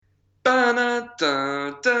How's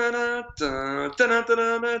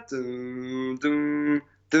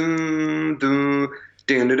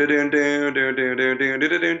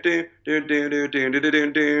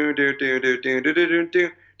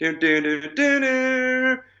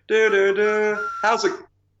it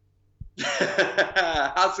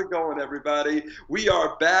How's it going, everybody? We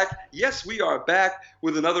are back. Yes, we are back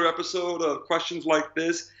with another episode of Questions Like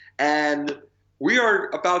This, and we are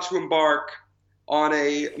about to embark on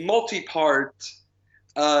a multi-part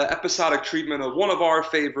episodic treatment of one of our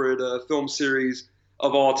favorite film series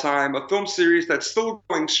of all time, a film series that's still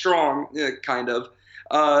going strong, kind of,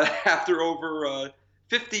 after over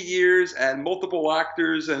 50 years and multiple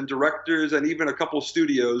actors and directors and even a couple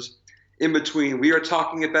studios in between. We are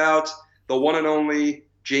talking about the one and only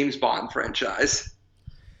James Bond franchise.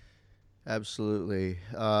 Absolutely.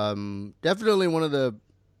 Definitely one of the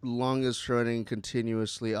longest running,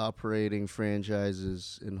 continuously operating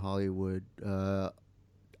franchises in Hollywood.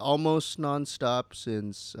 Almost nonstop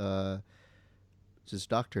since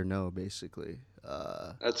Doctor No, basically.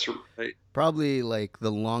 That's right. Probably like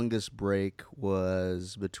the longest break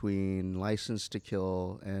was between License to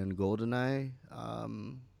Kill and GoldenEye.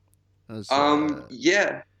 It was,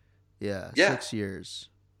 Yeah, yeah, yeah, 6 years.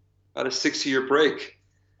 about a 6 year break.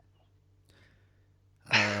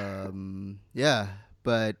 Yeah,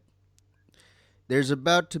 but there's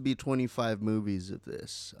about to be 25 movies of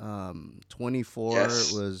this. 24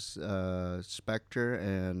 Yes. was Spectre,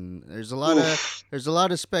 and there's a lot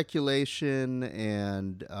of speculation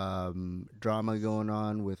and drama going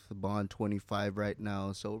on with Bond 25 right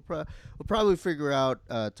now. So we'll probably figure out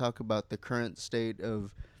talk about the current state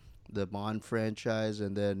of the Bond franchise,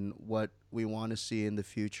 and then what we want to see in the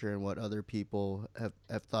future, and what other people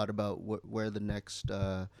have thought about where the next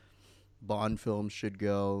Bond films should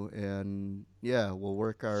go. And yeah,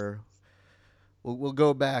 we'll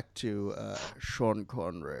go back to Sean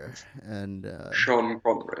Connery and Sean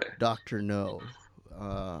Connery. Doctor No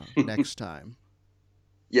next time.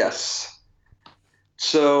 Yes.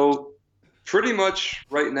 So, pretty much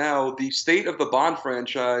right now, the state of the Bond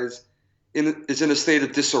franchise is in a state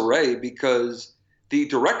of disarray because the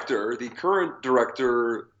current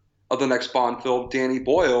director of the next Bond film, Danny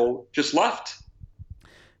Boyle, just left.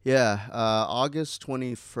 Yeah, August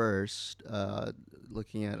 21st.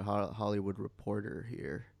 Looking at Hollywood Reporter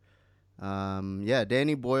here. Yeah,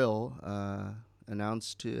 Danny Boyle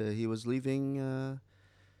announced he was leaving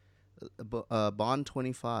Bond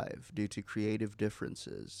 25 due to creative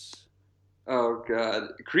differences. Oh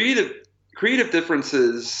God, creative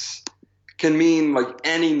differences can mean like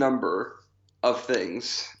any number of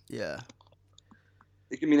things. Yeah.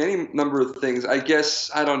 It can mean any number of things. I guess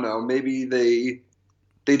I don't know. Maybe the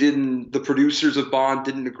producers of Bond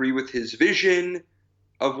didn't agree with his vision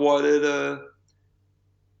of what it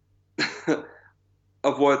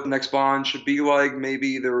of what the next Bond should be like.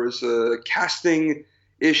 Maybe there was a casting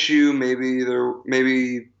issue. Maybe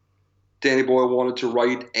Danny Boyle wanted to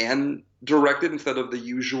write and direct it instead of the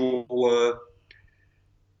usual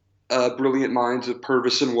brilliant minds of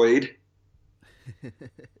Purvis and Wade.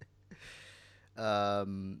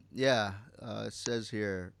 Yeah, it says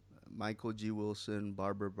here Michael G. Wilson,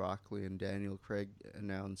 Barbara Broccoli, and Daniel Craig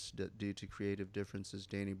announced that due to creative differences,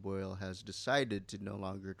 Danny Boyle has decided to no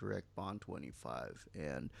longer direct Bond 25.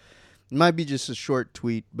 And it might be just a short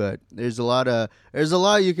tweet, but there's a lot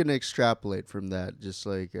you can extrapolate from that. Just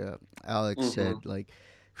like Alex said, like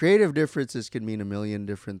creative differences can mean a million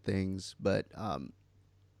different things, but I'm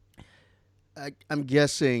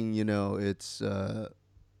guessing it's.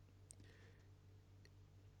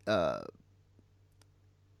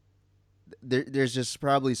 There's just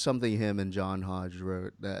probably something him and John Hodge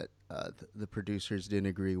wrote that the producers didn't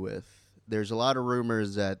agree with. There's a lot of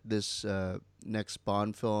rumors that this next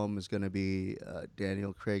Bond film is going to be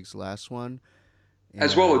Daniel Craig's last one.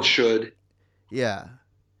 As well it And should. yeah,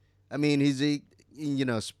 I mean,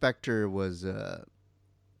 Spectre was a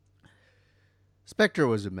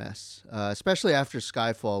mess, especially after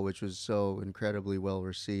Skyfall, which was so incredibly well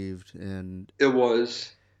received. And It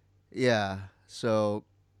was. yeah, so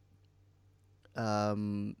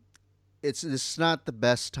Um, it's not the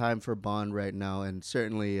best time for Bond right now, and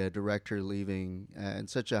certainly a director leaving, and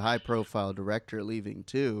such a high profile director leaving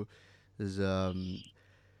too, is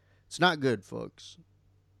it's not good, folks.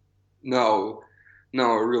 No,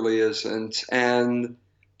 no, it really isn't. And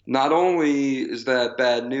not only is that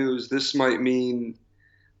bad news, this might mean,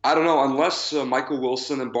 I don't know, unless Michael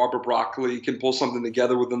Wilson and Barbara Broccoli can pull something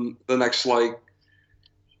together within the next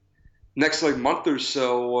month or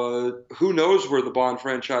so, who knows where the Bond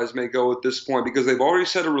franchise may go at this point because they've already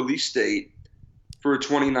set a release date for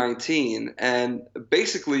 2019. And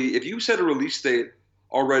basically, if you set a release date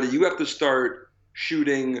already, you have to start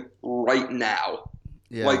shooting right now.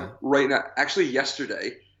 Like Yeah, right now, actually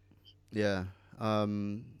yesterday. yeah.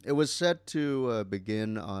 It was set to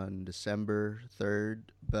begin on December 3rd,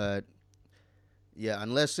 but yeah,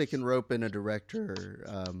 unless they can rope in a director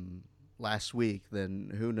last week,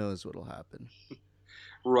 then who knows what'll happen.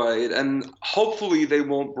 Right. And hopefully they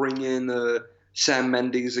won't bring in Sam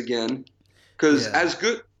Mendes again. Because Yeah, as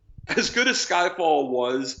good as Skyfall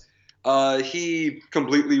was, he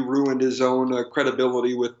completely ruined his own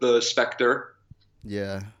credibility with the Spectre.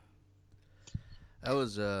 yeah. That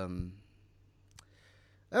was that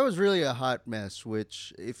was really a hot mess.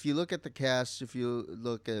 Which, if you look at the cast, if you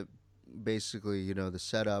look at basically, the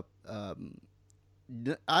setup,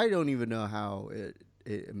 I don't even know how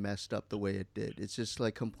it messed up the way it did. It's just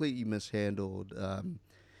like completely mishandled.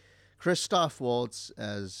 Christoph Waltz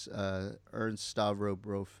as Ernst Stavro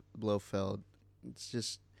Blofeld. It's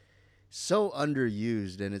just so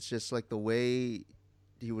underused, and it's just like the way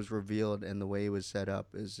he was revealed and the way he was set up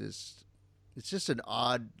is just it's just an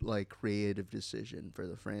odd like creative decision for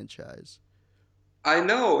the franchise. I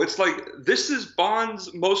know. It's like this is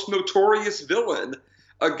Bond's most notorious villain,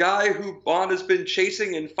 a guy who Bond has been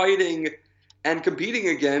chasing and fighting and competing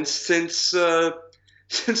against since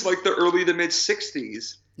since like the early to mid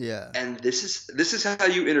 '60s. Yeah, And this is how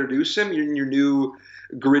you introduce him in your new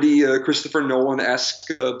gritty Christopher Nolan esque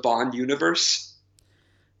Bond universe.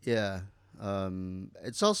 yeah.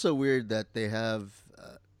 It's also weird that they have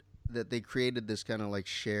that they created this kind of like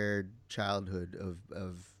shared childhood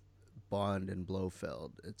of Bond and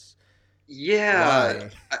Blofeld. It's Yeah,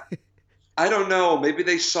 why. I don't know. Maybe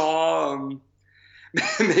they saw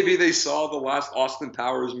maybe they saw the last Austin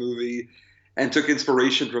Powers movie and took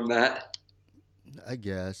inspiration from that. I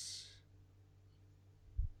guess.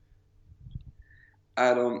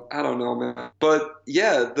 I don't know, man. But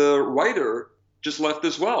yeah, the writer just left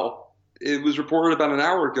as well. It was reported about an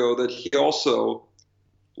hour ago that he also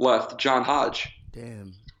left, John Hodge.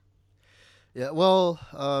 Damn. Yeah, well,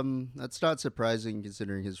 that's not surprising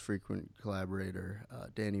considering his frequent collaborator,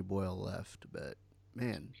 Danny Boyle, left. But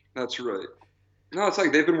man, That's right. No, it's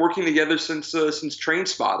like they've been working together since Train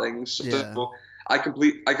Spotting. yeah, So I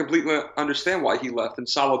completely understand why he left in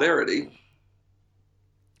solidarity.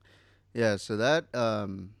 yeah. So that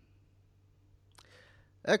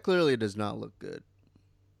clearly does not look good.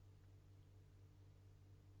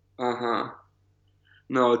 Uh-huh.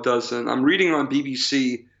 No, it doesn't. I'm reading on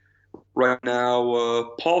BBC right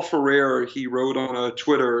now. Paul Ferrer, he wrote on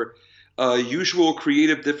Twitter, usual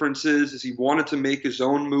creative differences is he wanted to make his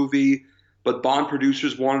own movie, but Bond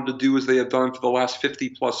producers wanted to do as they have done for the last 50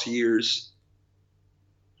 plus years.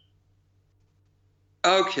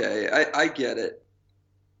 Okay, I get it.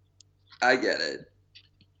 I get it.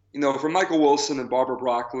 For Michael Wilson and Barbara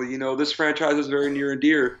Broccoli, this franchise is very near and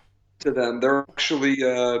dear to them. They're actually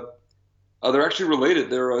related.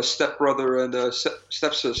 They're a stepbrother and a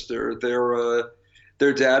stepsister.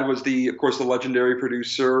 Their dad was of course, the legendary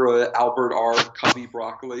producer Albert R. Cubby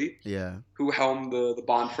Broccoli, Yeah, who helmed the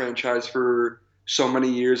Bond franchise for so many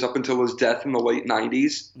years up until his death in the late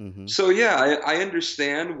 '90s. mm-hmm. So yeah, I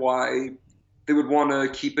understand why they would want to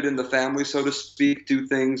keep it in the family, so to speak, do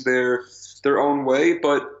things their own way.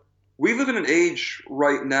 But we live in an age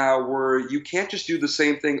right now where you can't just do the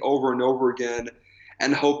same thing over and over again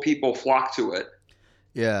and hope people flock to it.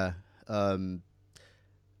 Yeah. Um,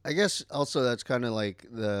 I guess also that's kind of like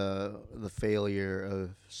the failure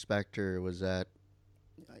of Spectre was that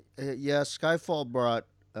yeah, Skyfall brought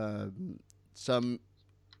some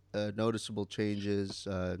noticeable changes.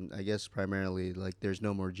 I guess primarily like there's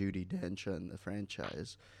no more Judy Dench in the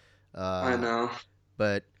franchise, I uh, know.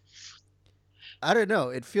 but I don't know.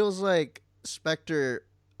 It feels like Spectre,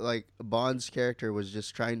 like Bond's character, was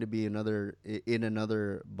just trying to be in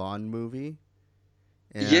another Bond movie,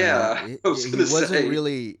 and Yeah, I was he gonna wasn't say.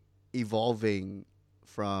 really evolving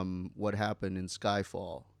from what happened in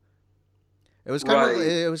Skyfall. Right.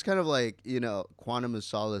 It was kind of like Quantum of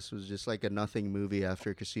Solace was just like a nothing movie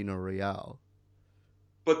after Casino Royale.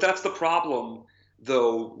 But that's the problem,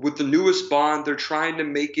 though. With the newest Bond, they're trying to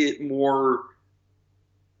make it more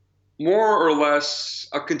or less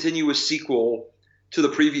a continuous sequel to the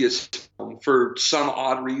previous film for some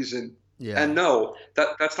odd reason. Yeah, And no,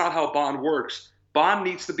 that's not how Bond works. Bond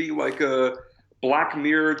needs to be like a Black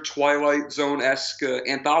Mirror, Twilight Zone esque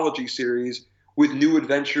anthology series with new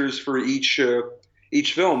adventures for each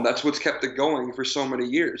film. That's what's kept it going for so many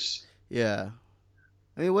years. yeah.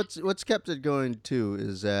 I mean, what's kept it going too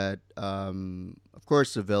is that, of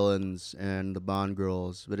course, the villains and the Bond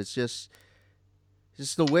girls, but it's just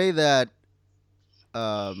the way that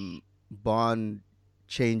Bond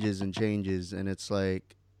changes and changes, and it's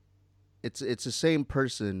like it's the same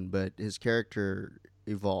person, but his character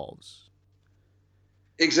evolves.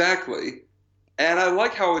 Exactly. And I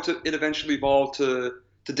like how it eventually evolved to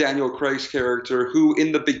Daniel Craig's character, who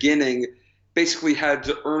in the beginning basically had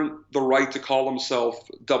to earn the right to call himself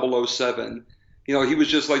 007. He was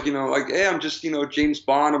just like, hey, I'm just, James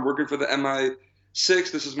Bond. I'm working for the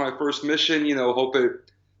MI6. This is my first mission. Hope it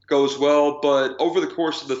goes well. But over the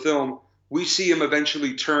course of the film, we see him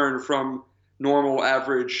eventually turn from normal,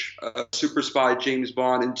 average super spy James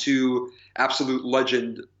Bond into absolute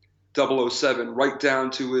legend 007, right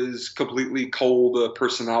down to his completely cold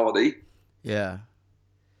personality. Yeah,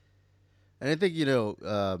 and I think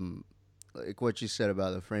like what you said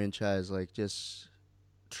about the franchise, like just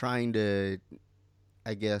trying to,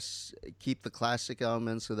 I guess, keep the classic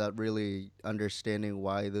elements without really understanding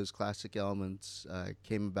why those classic elements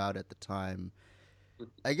came about at the time.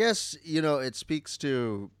 I guess it speaks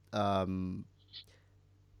to the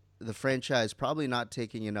franchise probably not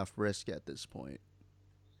taking enough risk at this point.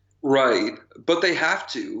 Right. But they have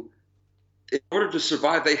to. In order to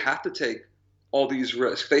survive, they have to take all these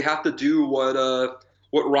risks. They have to do what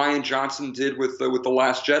Ryan Johnson did with the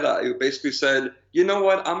Last Jedi, who basically said, you know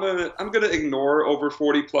what, I'm gonna ignore over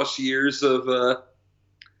 40 plus years of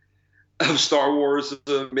Star Wars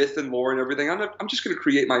myth and lore and everything. I'm just gonna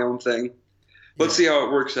create my own thing. Let's Yeah. see how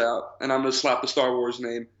it works out, and I'm gonna slap the Star Wars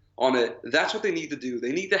name on it. That's what they need to do.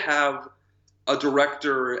 They need to have a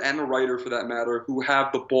director and a writer, for that matter, who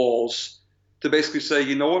have the balls to basically say,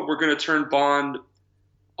 you know what, we're going to turn Bond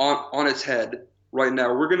on its head right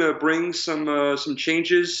now. We're going to bring some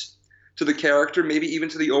changes to the character, maybe even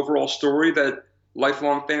to the overall story that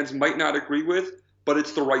lifelong fans might not agree with, but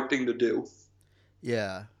it's the right thing to do.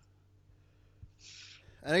 Yeah.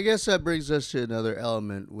 And I guess that brings us to another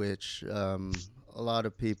element, which a lot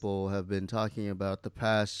of people have been talking about the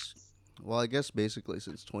past, well, I guess basically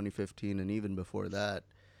since 2015 and even before that.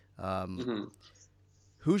 Um, Hmm.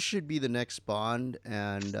 who should be the next Bond,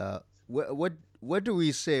 and what do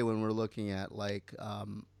we say when we're looking at like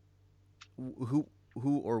who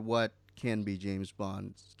or what can be James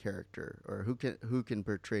Bond's character, or who can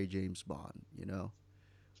portray James Bond?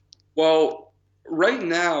 Well, right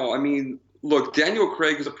now, I mean, look, Daniel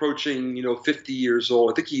Craig is approaching, 50 years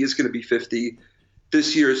old. I think he is going to be 50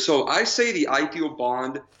 this year. So I say the ideal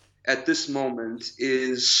Bond at this moment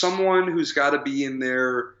is someone who's got to be in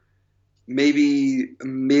their maybe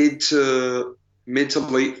mid to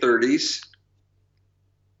late 30s.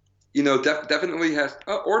 Definitely has,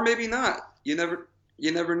 or maybe not. You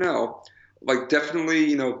never know. Like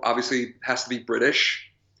definitely, obviously has to be British,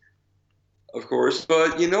 of course.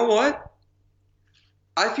 But you know what?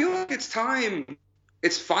 I feel like it's time.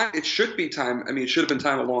 It's fine. It should be time. I mean, it should have been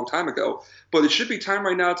time a long time ago, but it should be time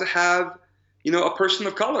right now to have, a person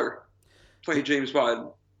of color playing James Bond.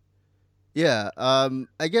 Yeah,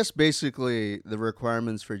 I guess basically the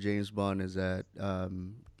requirements for James Bond is that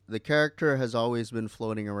the character has always been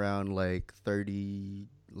floating around like 30,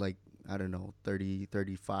 like, I don't know, 30,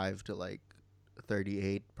 35 to like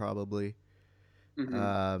 38 probably.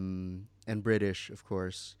 Hmm. And British, of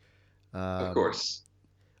course. Of Um, course.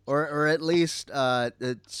 or at least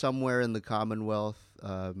it's somewhere in the Commonwealth.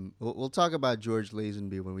 We'll talk about George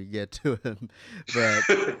Lazenby when we get to him.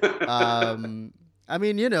 But um, I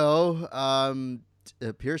mean,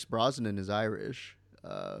 Pierce Brosnan is Irish.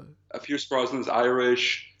 Pierce Brosnan is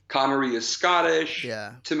Irish. Connery is Scottish.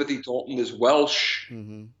 Yeah. Timothy Dalton is Welsh.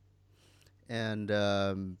 hmm And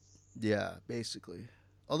yeah, basically.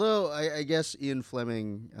 Although I guess Ian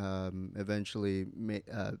Fleming eventually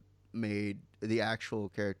made the actual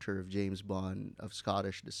character of James Bond of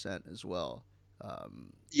Scottish descent as well.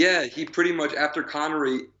 Um, Yeah, he pretty much after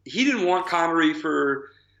Connery, he didn't want Connery for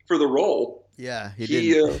the role. yeah, he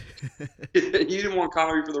didn't. He he didn't want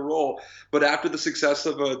Connery for the role, but after the success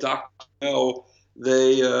of Doctor No,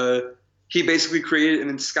 they he basically created an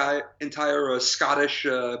entire Scottish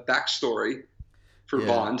backstory for Yeah.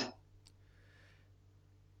 Bond.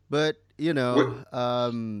 But, What,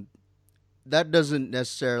 that doesn't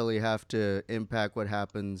necessarily have to impact what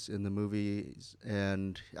happens in the movies.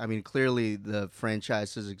 And I mean, clearly the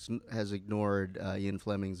franchise has ignored Ian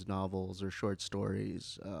Fleming's novels or short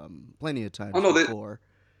stories plenty of oh times no, before.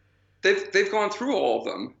 they've gone through all of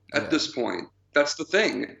them at Yeah. this point. That's the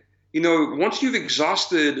thing. Once you've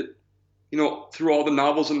exhausted, through all the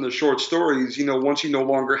novels and the short stories, once you no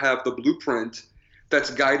longer have the blueprint that's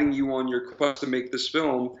guiding you on your quest to make this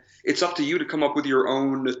film, it's up to you to come up with your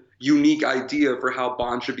own unique idea for how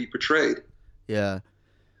Bond should be portrayed. Yeah.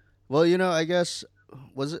 Well, I guess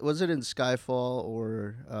was it in Skyfall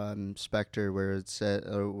or Spectre where it said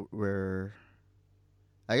where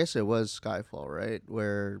I guess it was Skyfall, right?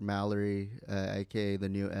 Where Mallory, aka the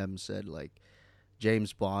new M, said like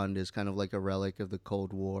James Bond is kind of like a relic of the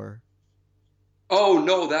Cold War. Oh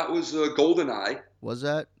no, that was GoldenEye. Was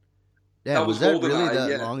that? Damn, That was was that really GoldenEye. that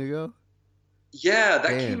Yeah, long ago? yeah, that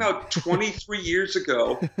came Damn. out 23 years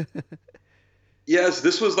ago. Yes,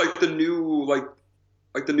 this was like the new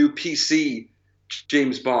PC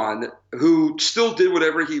James Bond, who still did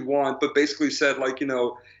whatever he wanted, but basically said like,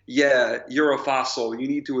 yeah, you're a fossil. You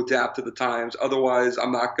need to adapt to the times. Otherwise,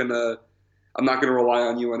 I'm not gonna rely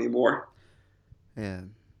on you anymore. Yeah.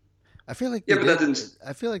 I feel like Yeah, they but that did. didn't.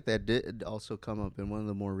 I feel like that did also come up in one of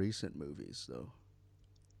the more recent movies, though.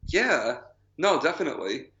 Yeah, no,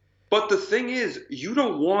 definitely. But the thing is, you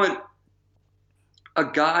don't want a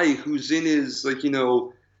guy who's in his like, you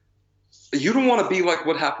don't want to be like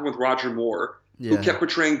what happened with Roger Moore, who Yeah, kept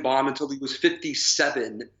portraying Bond until he was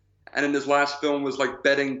 57, and in his last film was like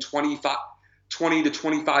betting 20 to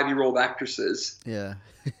 25-year-old actresses. yeah.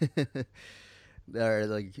 Or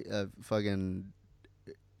like fucking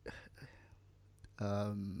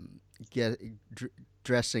um, get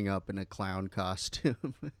dressing up in a clown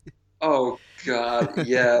costume. Oh God,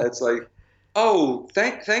 yeah, it's like, oh,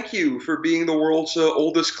 thank you for being the world's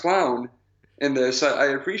oldest clown in this. I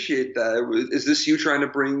appreciate that. Is this you trying to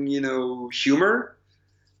bring, humor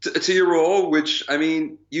to your role? Which I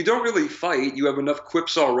mean, you don't really fight. You have enough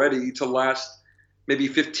quips already to last maybe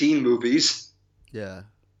 15 movies. Yeah,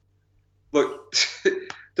 Look,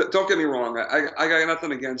 don't get me wrong. I got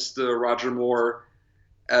nothing against Roger Moore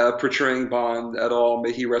portraying Bond at all.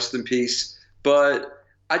 May he rest in peace. But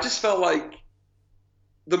I just felt like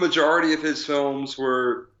the majority of his films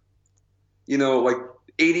were, like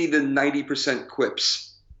 80 to 90%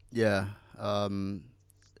 quips. yeah.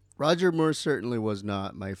 Roger Moore certainly was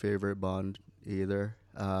not my favorite Bond either.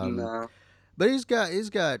 No, But he's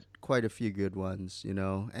got quite a few good ones, you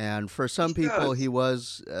know. And for some he people, he does.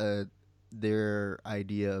 was their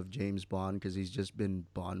idea of James Bond because he's just been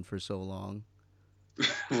Bond for so long.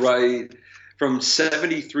 Right. From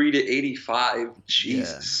 73 to 85. Yeah,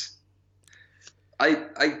 Jesus.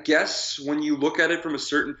 I guess when you look at it from a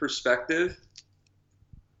certain perspective,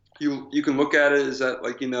 you can look at it as that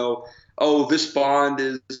like, oh, this Bond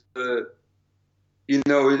is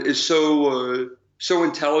is so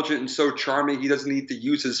intelligent and so charming he doesn't need to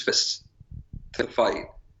use his fists to fight.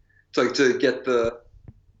 It's like to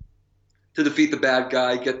defeat the bad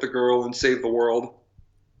guy, get the girl, and save the world.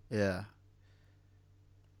 yeah.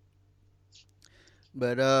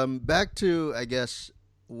 But back to I guess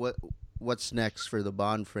what what's next for the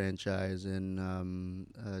Bond franchise, and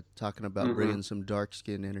talking about Hmm. bringing some dark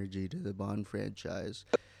skin energy to the Bond franchise.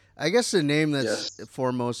 I guess the name that's Yes.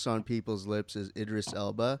 foremost on people's lips is Idris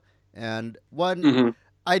Elba, and one Hmm.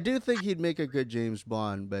 I do think he'd make a good James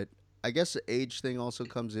Bond, but I guess the age thing also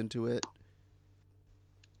comes into it.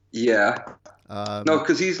 Yeah. No, Um,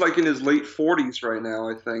 because he's like in his late 40s right now,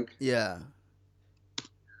 I think. yeah,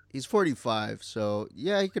 he's 45, so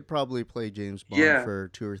yeah, he could probably play James Bond Yeah. for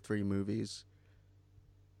two or three movies.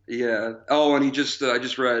 Yeah. Oh, and I just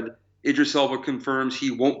read Idris Elba confirms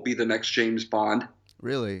he won't be the next James Bond.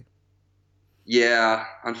 Really? Yeah,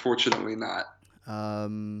 unfortunately not.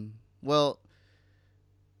 Um, well,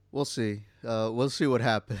 we'll see. We'll see what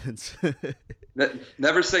happens.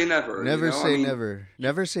 Never say never, Never I say mean, never.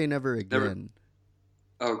 Never say never never. again.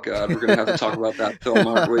 Oh God, we're gonna have to talk about that film,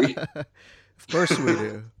 aren't we? Of course we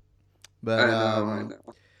do. But I know.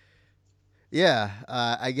 yeah,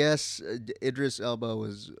 I guess Idris Elba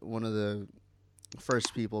was one of the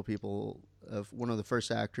first one of the first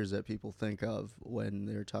actors that people think of when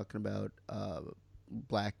they're talking about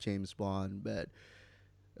Black James Bond. But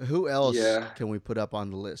who else Yeah. can we put up on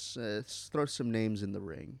the list? Let's throw some names in the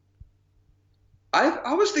ring.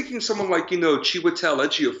 I was thinking someone like, Chiwetel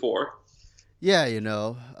Ejiofor. Yeah,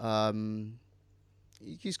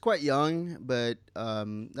 he's quite young, but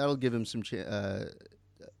that'll give him some.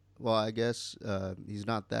 Well, I guess he's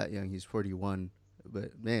not that young. He's 41,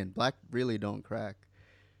 but man, black really don't crack.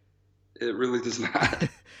 It really does not.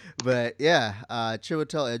 But yeah,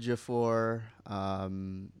 Chiwetel Ejiofor.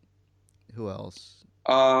 Who else?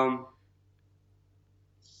 Um,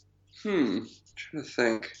 trying to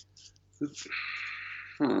think.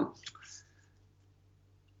 Hmm.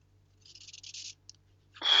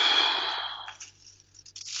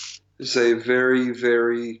 This is a very,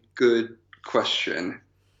 very good question.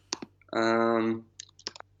 Um,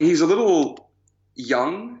 he's a little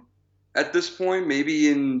young at this point. Maybe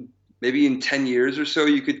in 10 years or so,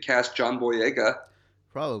 you could cast John Boyega as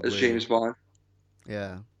Probably. James Bond.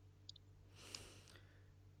 Yeah.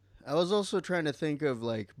 I was also trying to think of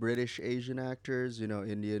like British Asian actors,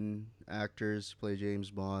 Indian actors to play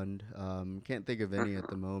James Bond. Can't think of any at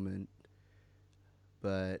the moment,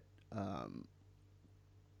 but um,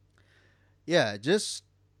 yeah, just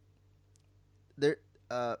there.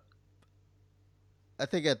 Uh, I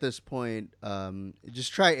think at this point,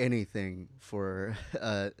 just try anything for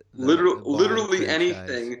the Bond Literally franchise.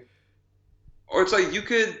 anything. Or it's like you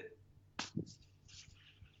could,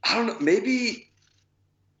 I don't know, maybe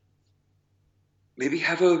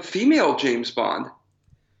have a female James Bond.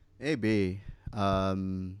 Maybe.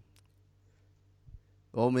 Um,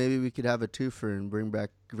 well, maybe we could have a twofer and bring back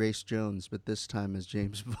Grace Jones, but this time as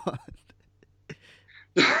James Bond.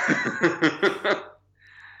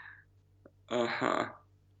 Uh-huh.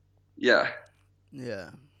 Yeah, Yeah.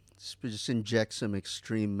 Just inject some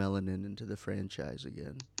extreme melanin into the franchise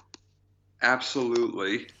again.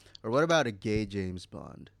 absolutely. Or what about a gay James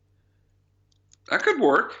Bond? That could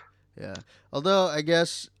work. Yeah. Although I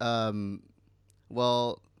guess,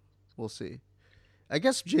 well, we'll see. I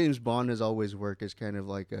guess James Bond has always worked as kind of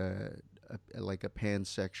like a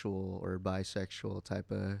pansexual or bisexual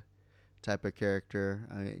type of character.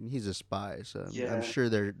 I mean, he's a spy, so I'm Yeah. sure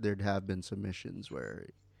there'd have been some missions where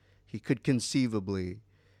he could conceivably,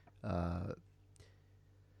 uh,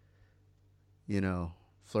 you know,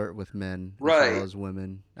 flirt with men as well Right. as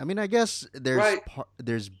women. I mean, I guess Right.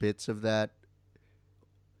 there's bits of that,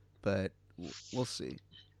 but we'll see.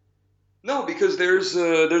 No, because there's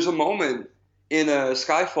a moment in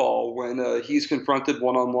Skyfall when he's confronted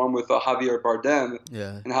one on one with Javier Bardem,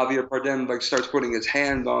 Yeah, and Javier Bardem like starts putting his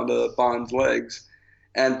hand on Bond's legs,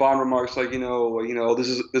 and Bond remarks like,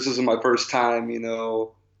 this isn't my first time,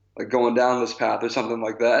 like going down this path or something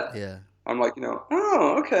like that. yeah. I'm like,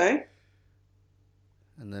 oh, okay.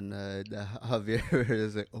 And then Javier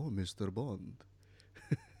is like, "Oh, Mr. Bond."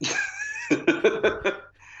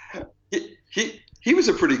 He was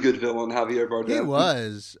a pretty good villain, Javier He Bardem.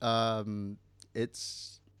 was.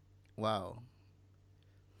 It's wow.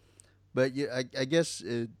 But yeah, I guess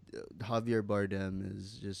Javier Bardem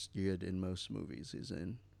is just good in most movies he's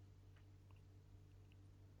in.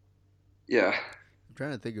 Yeah. I'm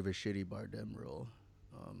trying to think of a shitty Bardem role.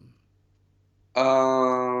 Um,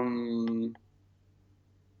 Um.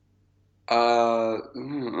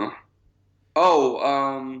 Hmm.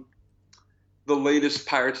 Oh. The latest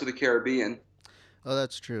Pirates of the Caribbean. oh,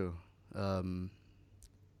 that's true. Um,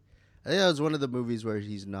 I think that was one of the movies where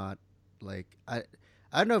he's not like I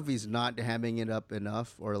don't know if he's not hamming it up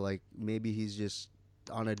enough or like maybe he's just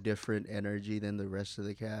on a different energy than the rest of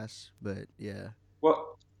the cast. But yeah,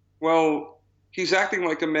 Well, well, he's acting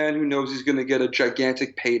like a man who knows he's going to get a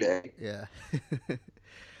gigantic payday. yeah.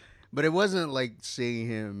 But it wasn't like seeing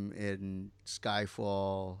him in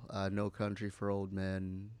Skyfall, No Country for Old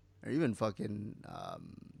Men, or even fucking, I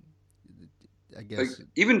Like guess,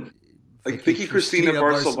 even like Vicky Vicky Cristina Cristina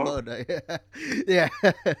Barcelona. Barcelona. Yeah,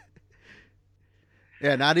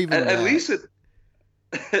 yeah, not even At that. least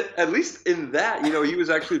at least in that, he was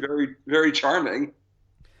actually very very charming.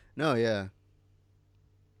 No, yeah.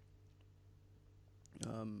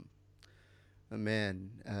 Um, man,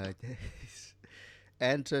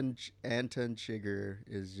 Anton Chigurh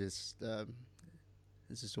is just a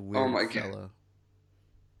Oh weird my god, fellow.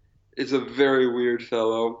 it's a very weird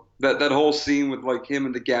fellow. That whole scene with like him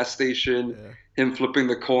in the gas station, Yeah, him flipping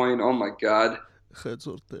the coin. Oh my god. heads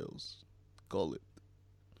or tails, call it.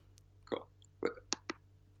 But,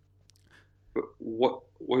 but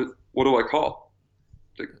what do I call?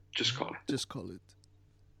 Like, just call Just call it.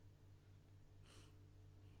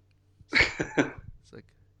 it.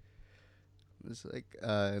 It's like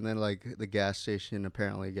and then like the gas station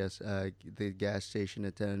apparently guess the gas station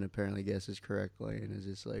attendant apparently guesses correctly and is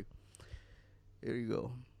just like, here you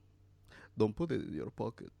go, don't put it in your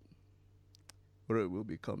pocket, or it will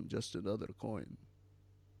become just another coin,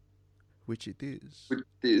 which it is.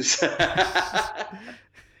 Is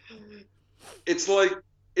it's like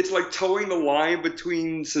it's like towing the line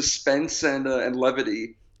between suspense and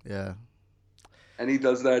levity, Yeah. and he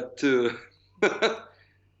does that to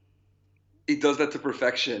he does that to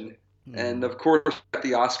perfection. And Mm, of course, got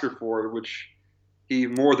the Oscar for it, which he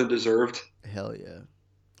more than deserved. hell yeah.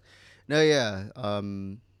 No, yeah.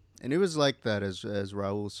 And it was like that as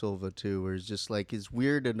Raul Silva too, where it's just like it's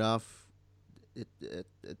weird enough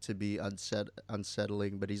to be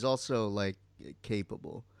unsettling, but he's also like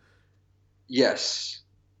capable. Yes,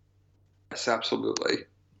 yes, absolutely.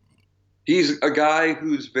 He's a guy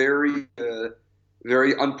who's very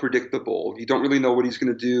unpredictable. You don't really know what he's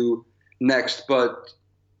going to do next, but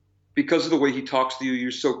because of the way he talks to you,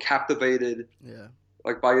 you're so captivated Yeah.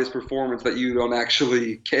 like by his performance that you don't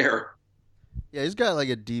actually care. Yeah, he's got like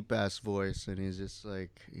a deep ass voice, and he's just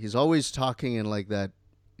like he's always talking in like that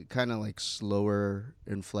kind of like slower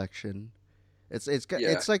inflection. Yeah,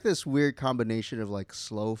 it's like this weird combination of like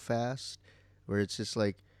slow fast, where it's just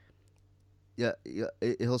like yeah,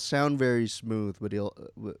 he'll sound very smooth, but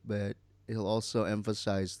he'll also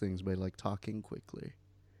emphasize things by like talking quickly.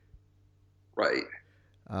 right.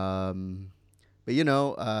 Um, but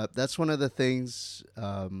that's one of the things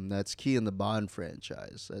that's key in the Bond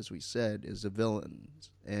franchise, as we said, is the villains,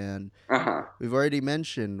 and Uh-huh. we've already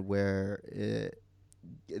mentioned where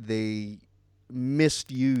they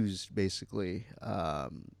misused basically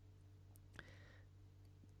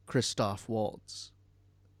Christoph Waltz.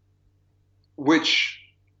 Which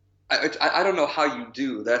I don't know how you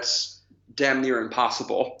do. That's damn near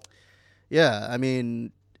impossible. Yeah, I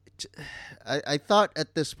mean, t- I thought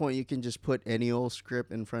at this point you can just put any old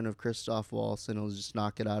script in front of Christoph Waltz and it'll just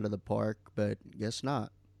knock it out of the park, but guess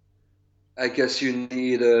not. I guess you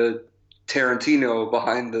need a Tarantino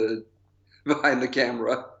behind the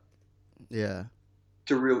camera Yeah,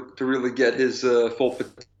 to really get his full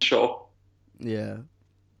potential. yeah,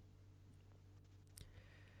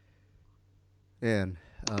 and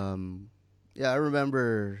um, yeah, I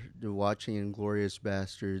remember watching Inglorious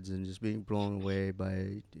Bastards and just being blown away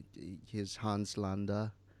by his Hans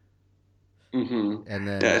Landa, and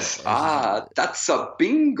then Yes. That's a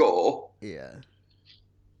bingo. yeah,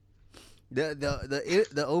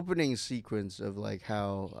 the opening sequence of like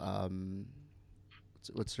how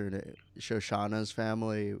what's her name, Shoshana's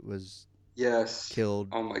family was Yes. killed.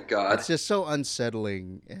 Oh my It's God. just so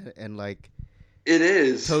unsettling, and like It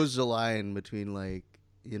is. toes the line between like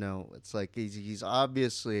it's like he's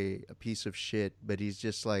obviously a piece of shit, but he's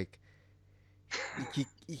just like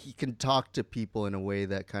he can talk to people in a way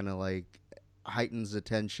that kind of like heightens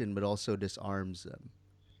attention, but also disarms them.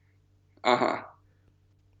 Uh-huh.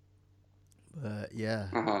 But yeah,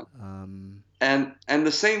 Uh-huh. um, And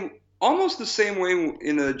the same, almost the same way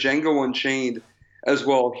in a Django Unchained as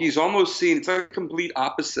well. He's almost seen. It's like a complete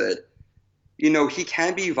opposite. He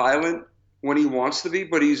can be violent when he wants to be,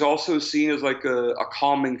 but he's also seen as like a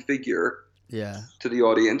calming figure yeah, to the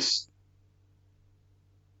audience.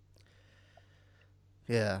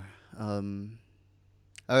 yeah. Um,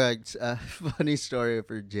 okay, funny story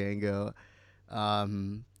for Django.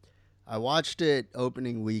 Um, I watched it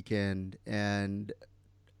opening weekend, and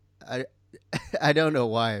I I don't know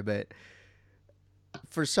why, but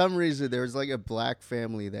for some reason there was like a black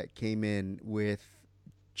family that came in with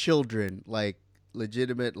children, like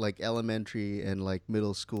legitimate like elementary and like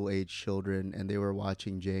middle school age children, and they were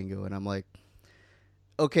watching Django, and I'm like,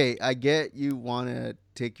 okay, I get you want to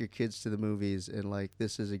take your kids to the movies, and like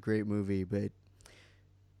this is a great movie, but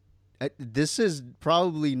this is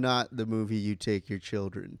probably not the movie you take your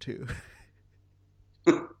children to.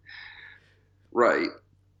 Right.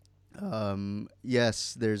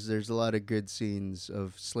 Yes, there's a lot of good scenes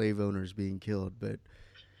of slave owners being killed, but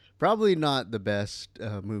probably not the best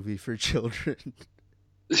movie for children.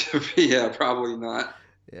 Yeah, probably not.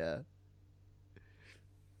 Yeah.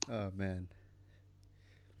 Oh man.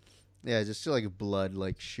 Yeah, just like blood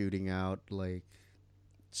like shooting out like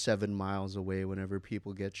 7 miles away whenever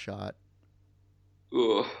people get shot.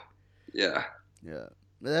 Ugh. Yeah, Yeah.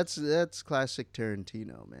 That's classic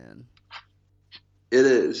Tarantino, man. it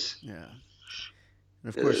is. Yeah. And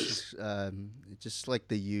of It course, is. just like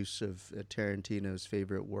the use of Tarantino's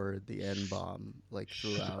favorite word, the N bomb, like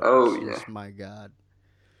throughout. Oh It's yeah. just my God.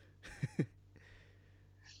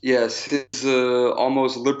 Yes, his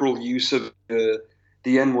almost liberal use of the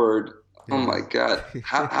N word. Oh Yeah. my God.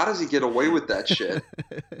 How does he get away with that shit?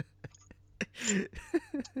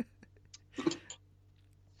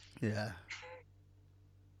 Yeah.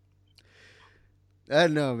 I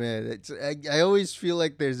don't know, man. I always feel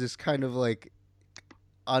like there's this kind of like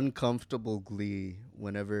uncomfortable glee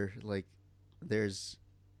whenever like there's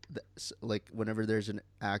like whenever there's an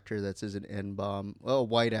actor that says an N bomb, well, a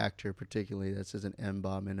white actor particularly that says an N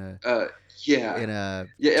bomb Uh, yeah. in a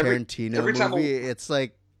Yeah, Tarantino every time movie. It's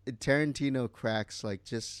like Tarantino cracks like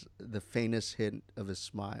just the faintest hint of a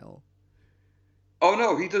smile. oh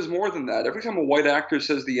no, he does more than that. Every time a white actor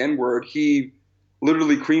says the N word, he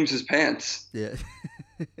literally creams his pants. Yeah.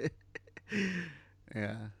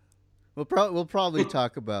 Yeah. We'll probably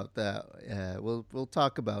talk about that. Yeah, we'll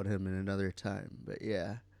talk about him in another time. But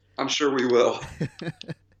yeah. I'm sure we will.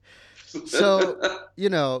 So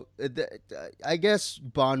I guess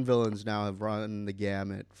Bond villains now have run the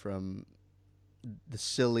gamut from the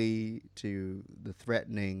silly to the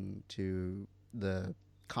threatening to the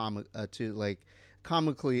comic to like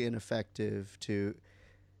comically ineffective to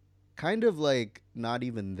kind of like not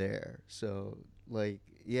even there. So like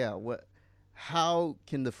yeah, what how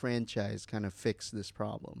can the franchise kind of fix this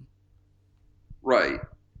problem? Right.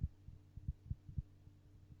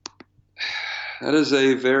 That is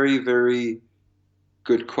a very, very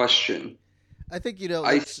good question. I think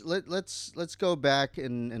I let's go back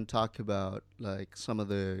and talk about like some of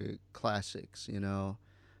the classics.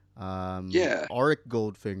 Yeah. Auric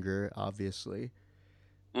Goldfinger, obviously.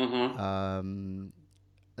 Uh-huh. Um,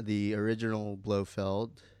 the original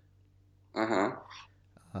Blofeld. Uh-huh.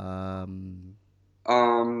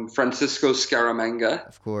 Um, Francisco Scaramanga,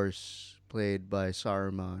 of course, played by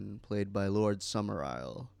Saruman, played by Lord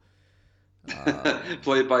Summerisle.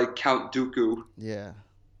 played by Count Dooku. Yeah,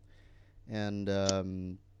 and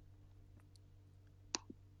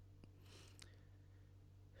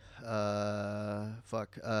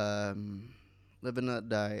fuck, Live and Not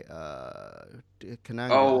Die,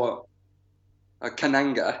 Kananga. Oh,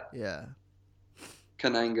 Kananga. Yeah,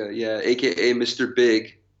 Kananga, yeah, aka Mr.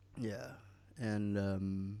 Big. yeah, and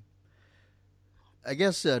I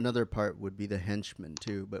guess another part would be the henchman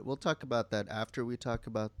too, but we'll talk about that after we talk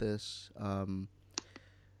about this.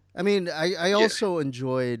 I mean, I Yeah. also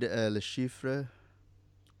enjoyed Le Chiffre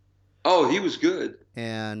Oh, he was good. He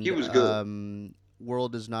and was good.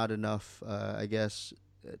 World is Not Enough. I guess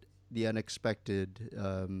the unexpected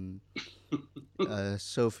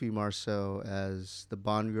Sophie Marceau as the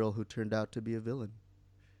Bond girl who turned out to be a villain.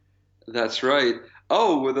 That's right.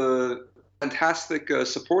 Oh, with a fantastic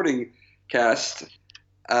supporting cast,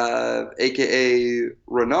 aka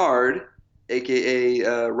Renard, aka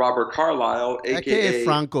Robert Carlyle, AKA aka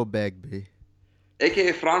Franco Begbie.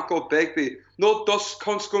 aka Franco Begbie. No, those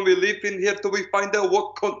cunts gonna be living here till we find out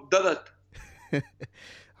what cunt did it.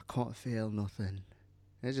 I can't feel nothing.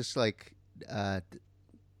 It's just like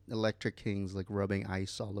Electric King's like rubbing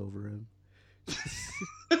ice all over him.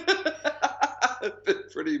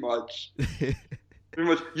 Pretty much. Pretty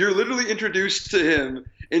much. You're literally introduced to him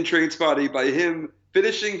in Trainspotting by him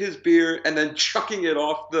finishing his beer and then chucking it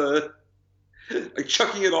off the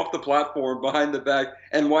platform behind the back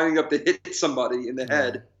and winding up to hit somebody in the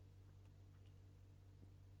head.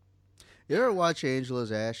 You ever watch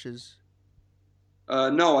Angela's Ashes?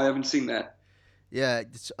 No, I haven't seen that. Yeah,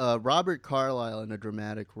 it's Robert Carlyle in a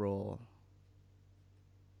dramatic role.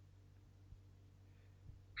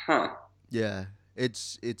 Huh. Yeah,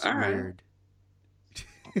 it's All right. weird.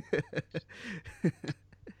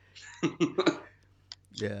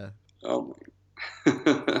 Yeah. Oh my.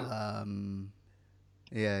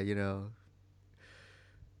 Yeah,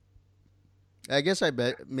 I guess I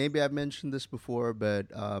bet maybe I've mentioned this before, but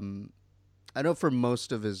I know for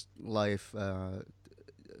most of his life,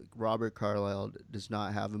 Robert Carlyle does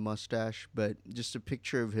not have a mustache, but just a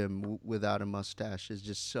picture of him without a mustache is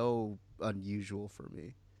just so unusual for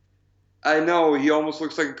me. I know, he almost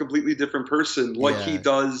looks like a completely different person, like he Yeah,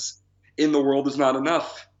 does in The World Is Not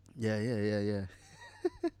Enough. yeah.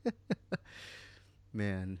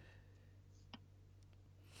 Man,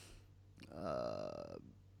 uh,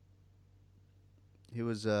 he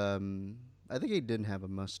was. I think he didn't have a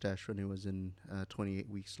mustache when he was in 28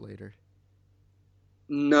 Weeks Later.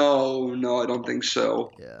 No, no, I don't think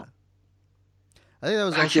so. Yeah, I think that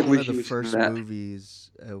was I also can't one believe of the he was in first that.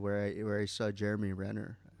 movies where I saw Jeremy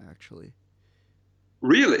Renner. Actually,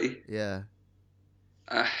 Really? yeah.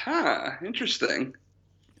 Aha, interesting.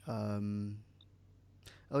 Um,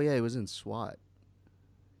 oh yeah, he was in SWAT.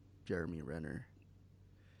 Jeremy Renner.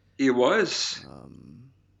 He was.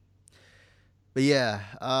 Um, but yeah,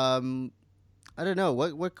 I don't know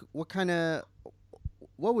what kind of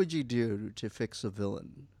what would you do to fix a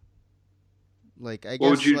villain? Like I What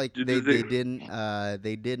would guess you like do? they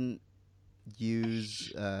didn't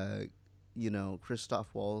use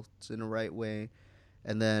Christoph Waltz in the right way,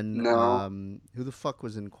 and then No. who the fuck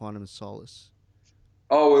was in Quantum of Solace?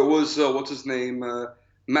 Oh, it was what's his name?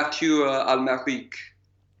 Mathieu Almaric.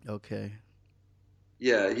 Okay,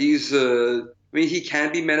 Yeah, he's. I mean, he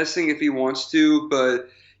can be menacing if he wants to, but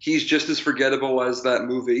he's just as forgettable as that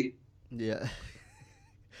movie. yeah,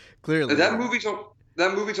 And clearly, yeah,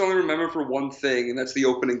 that movie's only remembered for one thing, and that's the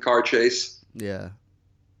opening car chase. yeah,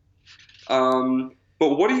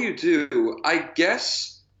 But what do you do? I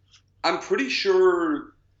guess I'm pretty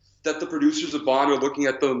sure that the producers of Bond are looking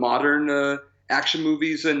at the modern action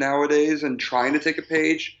movies nowadays and trying to take a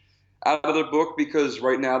page out of their book because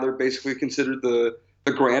right now they're basically considered the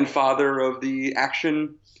grandfather of the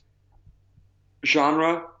action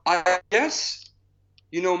genre. I guess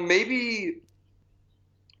maybe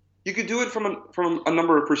you could do it from a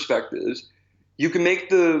number of perspectives. You can make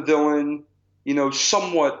the villain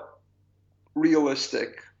somewhat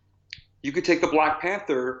realistic. You could take the Black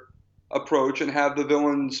Panther approach and have the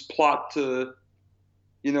villain's plot to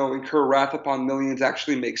incur wrath upon millions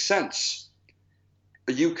actually makes sense.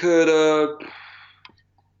 You could,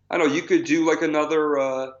 I don't know, you could do like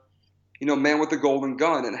another, Man with the Golden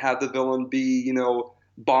Gun and have the villain be,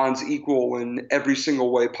 Bond's equal in every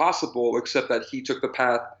single way possible, except that he took the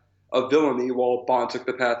path of villainy while Bond took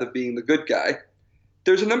the path of being the good guy.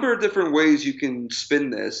 There's a number of different ways you can spin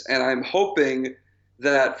this, and I'm hoping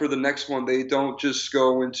that for the next one they don't just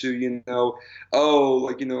go into,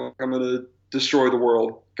 I'm gonna destroy the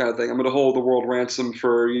world kind of thing. I'm gonna hold the world ransom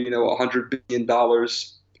for, $100 billion or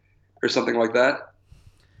something like that.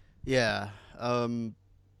 Yeah.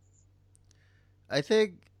 I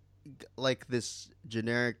think like this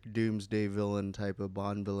generic doomsday villain type of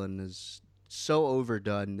Bond villain is so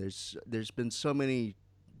overdone. There's been so many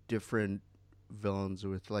different villains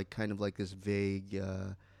with like kind of like this vague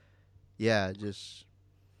yeah, just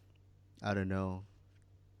I don't know.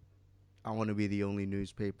 I want to be the only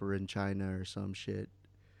newspaper in China or some shit.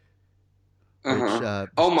 Which Uh-huh.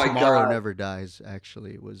 Oh my Tomorrow God. Never Dies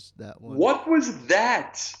actually was that one. What was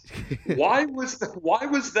that? Why was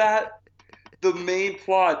that the main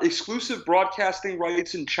plot? Exclusive broadcasting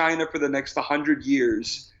rights in China for the next 100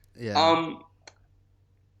 years. Yeah. Um,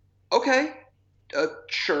 okay,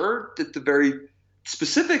 sure. It's a very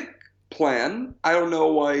specific plan. I don't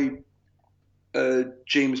know why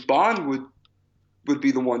James Bond would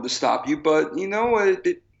be the one to stop you, but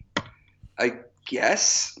I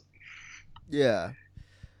guess Yeah.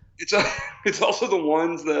 it's it's also the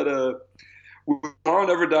ones that Tomorrow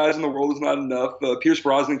Never Dies and The World Is Not Enough. Pierce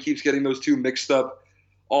Brosnan keeps getting those two mixed up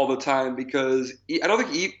all the time because I don't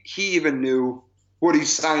think he even knew what he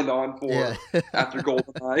signed on Yeah. for after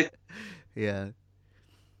GoldenEye. Yeah.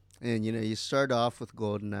 And you start off with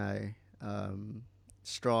GoldenEye,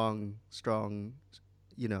 strong,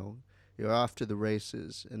 you know, you're off to the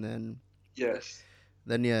races, and Yes.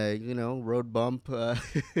 then yeah, road bump, Road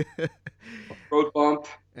bump,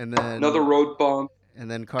 and another then road bump, car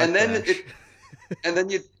and then crash.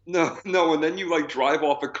 you no, and then you like drive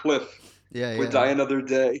off a cliff Yeah, with yeah. Die Another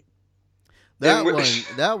Day. And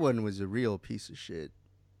That one was a real piece of shit.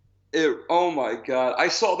 oh my God, I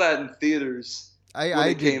saw that in theaters when I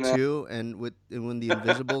it did came out. too, and when the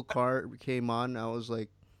invisible car came on, I was like,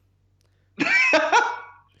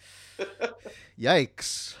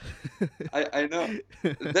 yikes. I know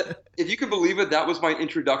that if you can believe it, that was my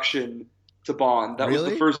introduction to Bond. That was the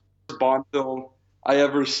Really? first Bond film I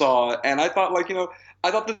ever saw, and I thought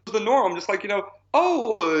I thought this was the norm. I'm just like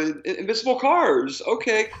oh, invisible cars,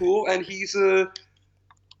 okay, cool, and he's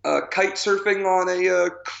kite surfing on a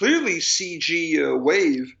clearly CG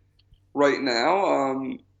wave right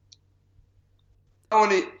now. On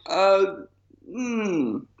it,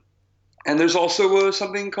 and there's also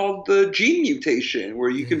something called the gene mutation, where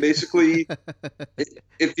you can basically,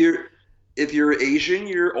 if you're Asian,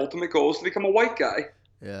 your ultimate goal is to become a white guy.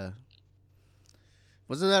 Yeah.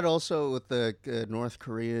 Wasn't that also with the North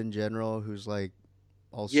Korean general who's like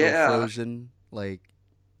also Yeah, frozen? Like,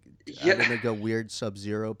 I yeah, don't know, got weird Sub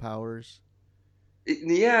Zero powers.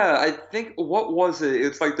 yeah. I think what was it?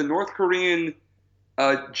 It's like the North Korean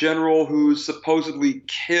general who's supposedly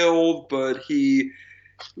killed, but he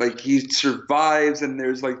survives, and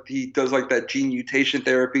there's like he does like that gene mutation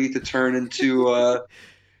therapy to turn into like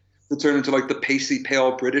the pasty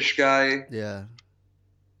pale British guy. Yeah.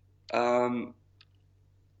 Um,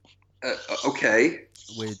 okay.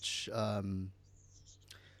 Which, I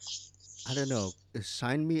don't know,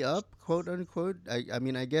 sign me up, quote unquote. I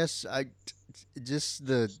mean, I guess just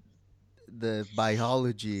the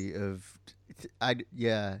biology of,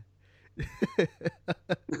 yeah.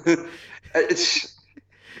 It's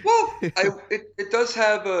it does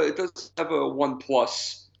have a one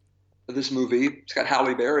plus. This movie, it's got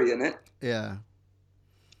Halle Berry in it, Yeah.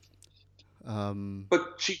 Um,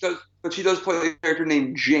 but she does play a character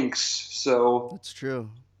named Jinx. So, that's true.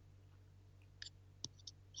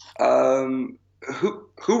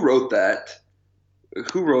 who wrote that?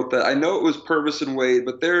 Who wrote that? I know it was Purvis and Wade,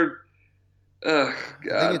 but they're I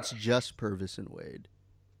think God. it's just Purvis and Wade.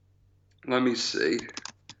 Let me see.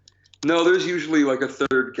 No, there's usually like a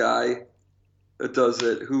third guy that does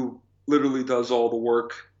it who literally does all the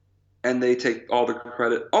work, and they take all the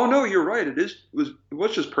credit. Oh no, you're right. It was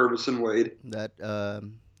just Purvis and Wade.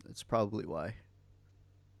 That's probably why.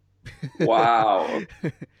 Wow.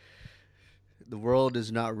 The world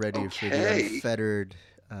is not ready for the Okay. unfettered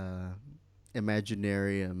uh,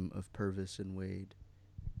 imaginarium of Purvis and Wade.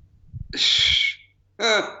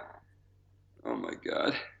 Ah, oh my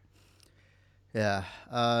God. Yeah.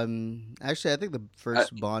 Actually, I think the I,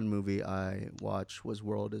 first Bond movie I watched was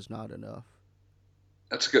World Is Not Enough.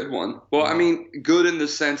 That's a good one. Well, I Yeah. mean, good in the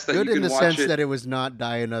sense that Good you in can the watch sense it. that it was not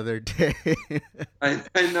Die Another Day. I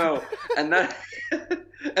know, and that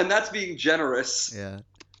and that's being generous. Yeah.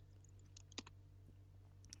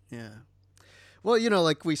 Yeah. Well,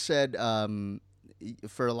 like we said,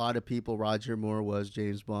 for a lot of people, Roger Moore was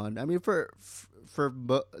James Bond. I mean, for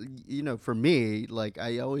me, like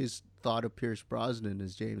I always thought of Pierce Brosnan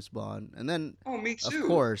as James Bond, and then, Oh, me of too.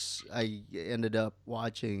 course, I ended up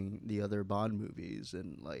watching the other Bond movies,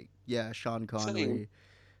 and like, yeah, Sean Same. Connery.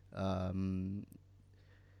 Um,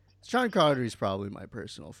 Sean Connery's probably my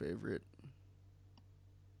personal favorite.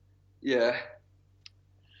 Yeah.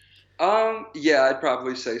 Yeah, I'd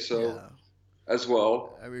probably say so Yeah, as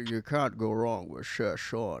well. I mean, you can't go wrong with Shir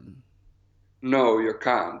Shean. No, you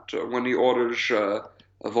can't. When he orders a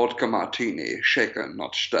vodka martini, shaken,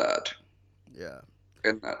 not stirred, Yeah,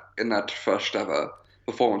 in that first ever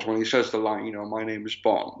performance, when he says the line, my name is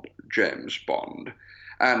Bond, James Bond,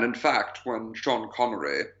 and in fact, when Sean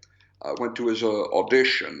Connery went to his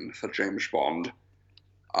audition for James Bond,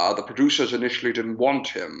 the producers initially didn't want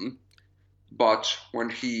him, but when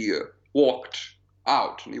he walked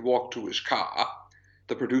out and he walked to his car,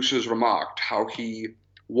 the producers remarked how he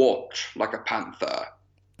walked like a panther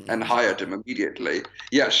and hired him immediately.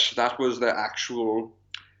 Yes, that was their actual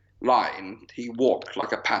line. He walked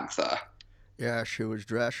like a panther. yeah, she was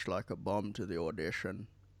dressed like a bum to the audition.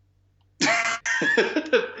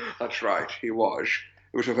 That's right, he was.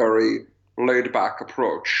 It was a very laid back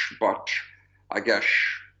approach, but I guess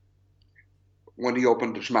when he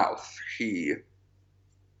opened his mouth, he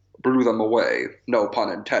blew them away. No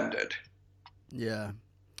pun intended. Yeah,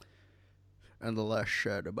 and the less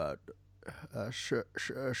said about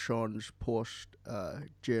Sean's post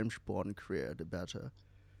James Bond career, the better.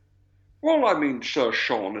 Well, I mean, Sir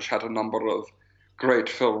Sean has had a number of great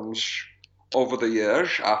films over the years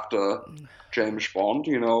after James Bond.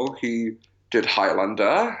 He did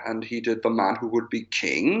Highlander, and he did The Man Who Would Be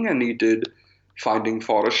King, and he did Finding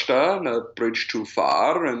Forrester and A Bridge Too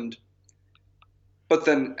Far, and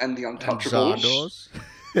The And Untouchables.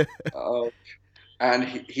 Zardos. Uh, and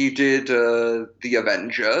he did The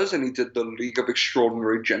Avengers, and he did The League of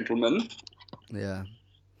Extraordinary Gentlemen. Yeah.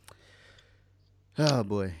 Oh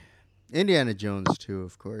boy. Indiana Jones too,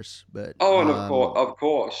 of course, but Oh, and of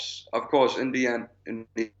course, Indiana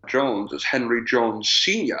Jones is Henry Jones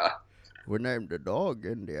Sr. we named the dog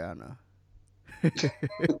Indiana.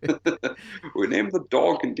 We named the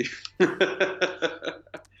dog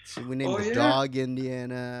So we named Oh the yeah. dog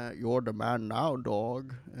Indiana. You're the man now,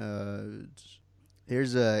 dog.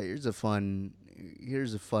 Here's a fun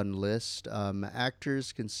list.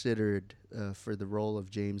 Actors considered for the role of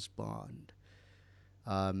James Bond.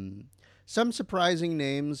 Um, some surprising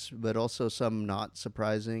names, but also some not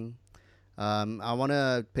surprising. I want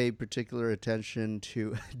to pay particular attention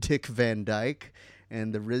to Dick Van Dyke,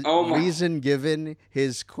 and the Oh my. reason given,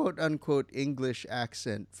 his quote unquote English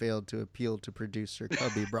accent failed to appeal to producer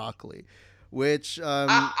Cubby Broccoli, which,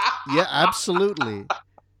 yeah, absolutely.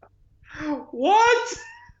 What?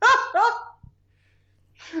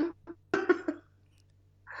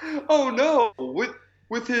 Oh no.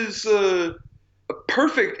 With his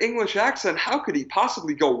perfect English accent, how could he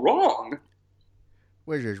possibly go wrong?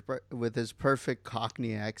 With his perfect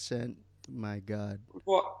Cockney accent, my God.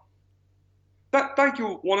 What? Thank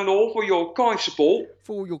you, one and all, for your kind support.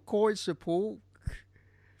 For your coin support,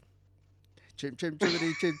 chim chim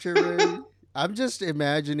chimney chim chimney. I'm just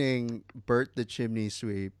imagining Bert the Chimney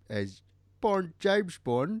Sweep as Bond James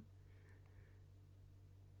Bond.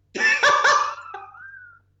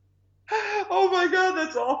 Oh my god,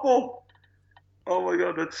 that's awful. Oh my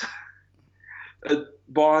god, that's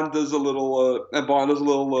Bond does a little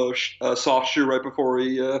soft shoe right before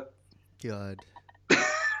he God.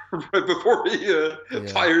 right before he Yeah.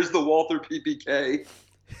 fires the Walther PPK.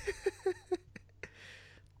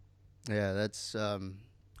 Yeah, that's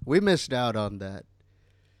we missed out on that.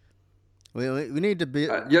 We need to be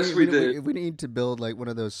Yes, we did. we need to build like one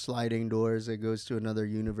of those sliding doors that goes to another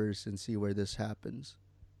universe and see where this happens.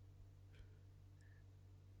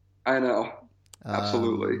 I know.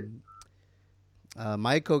 Absolutely.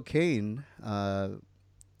 Michael Caine What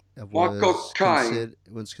kind?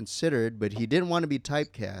 was considered, but he didn't want to be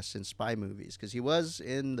typecast in spy movies because he was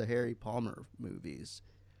in the Harry Palmer movies.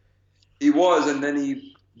 He was, and then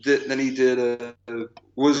he did. Then he did.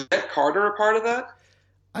 Was Ed Carter a part of that?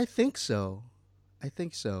 I think so.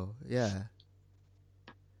 Yeah,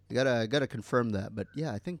 I gotta confirm that, but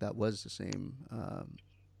yeah, I think that was the same Let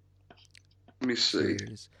me see.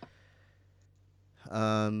 series.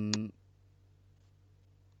 Um,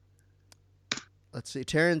 let's see.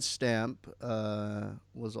 Terrence Stamp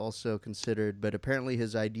was also considered, but apparently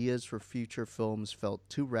his ideas for future films felt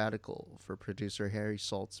too radical for producer Harry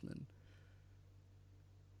Saltzman.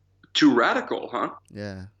 Too radical, huh?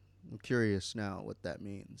 Yeah, I'm curious now what that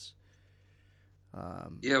means.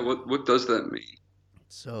 Yeah, what does that mean?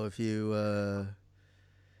 So if you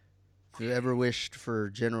ever wished for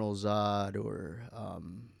General Zod or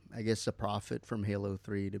I guess a prophet from Halo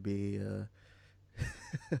 3 to be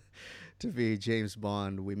to be James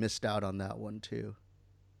Bond, we missed out on that one too.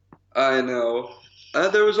 I know.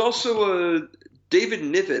 There was also David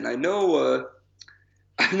Niven. I know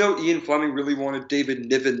Ian Fleming really wanted David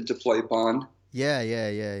Niven to play Bond. Yeah.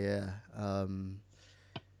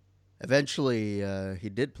 Eventually, he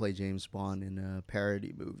did play James Bond in a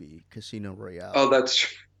parody movie, Casino Oh, Royale.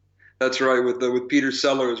 that's right with Peter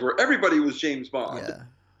Sellers, where everybody was James Bond. Yeah,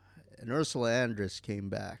 and Ursula Andress came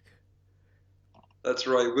back. That's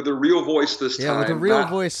right, with a real voice this Yeah, with a time, real not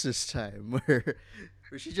voice this time, where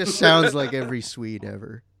she just sounds like every Swede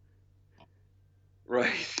ever.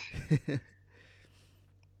 right.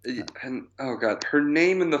 And oh god, her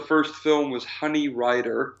name in the first film was Honey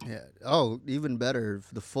Rider. Yeah. Oh, even better.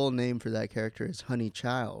 The full name for that character is Honey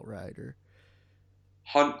Child Rider.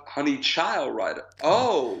 Honey Child Rider. Yeah.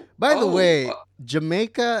 Oh, By the oh. way,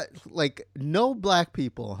 Jamaica, like no black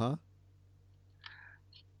people, huh?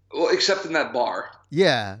 Well, except in that bar.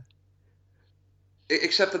 Yeah.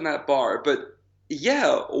 Except in that bar. But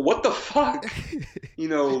yeah, what the fuck? You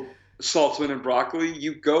know, Saltzman and Broccoli.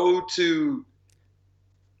 You go to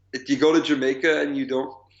Jamaica and you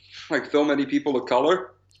don't like film any people of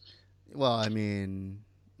color. Well, I mean,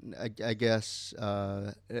 I guess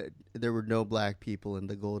there were no black people in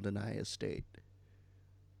the GoldenEye estate.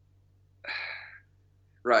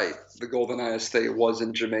 Right, the GoldenEye estate was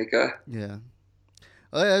in Jamaica. Yeah.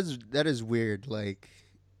 Well, that is weird. Like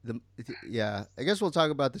yeah, I guess we'll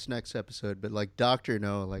talk about this next episode. But like Doctor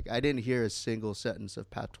No, like I didn't hear a single sentence of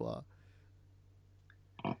patois.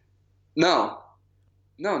 No,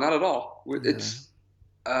 no, not at all. Yeah.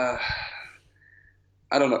 Uh,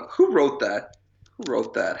 I don't know who wrote that. Who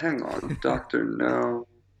wrote that? Hang on, Doctor No.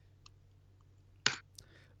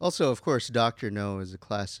 Also, of course, Doctor No is a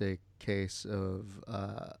classic case of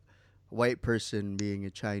a white person being a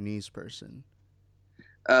Chinese person.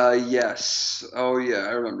 Yes. Oh yeah,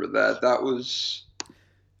 I remember that. That was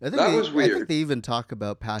I think weird. they even talk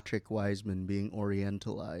about Patrick Wiseman being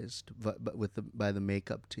Orientalized, but by the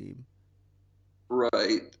makeup team.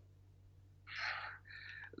 Right.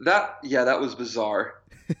 That was bizarre.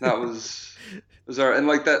 That was bizarre, and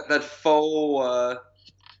like that faux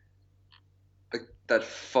that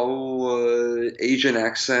faux Asian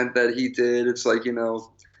accent that he did. It's like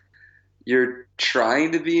you're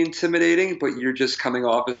trying to be intimidating, but you're just coming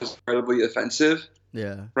off as incredibly offensive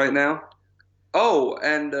Yeah. right now. Oh,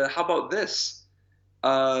 and how about this?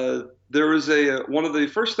 There was one of the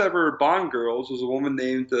first ever Bond girls was a woman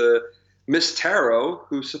named Miss Taro,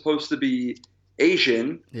 who's supposed to be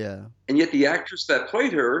Asian, Yeah. and yet the actress that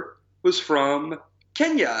played her was from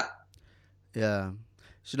Kenya. Yeah.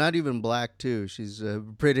 She's not even black too. She's a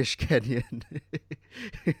British Kenyan.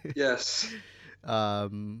 Yes. Yeah,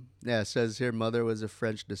 it says here mother was of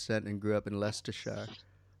French descent and grew up in Leicestershire.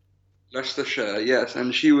 Leicestershire, yes,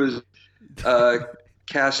 and she was uh,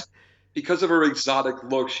 cast because of her exotic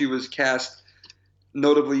look. She was cast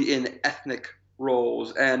notably in ethnic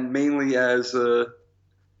roles and mainly as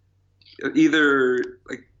either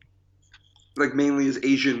mainly as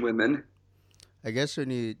Asian women. I guess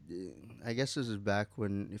I guess this is back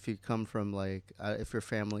when if you come from like if your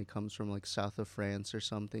family comes from like south of France or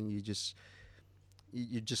something, you're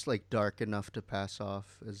just like dark enough to pass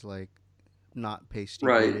off as like not pasty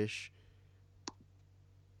Right. British.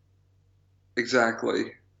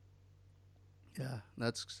 Exactly. Yeah,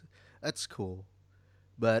 that's cool.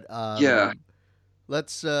 But Yeah.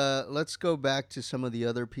 let's go back to some of the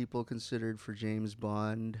other people considered for James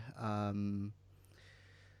Bond.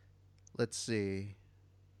 Let's see.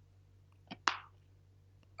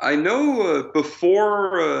 I know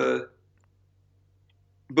before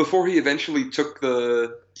he eventually took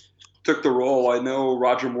the role, I know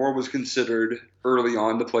Roger Moore was considered early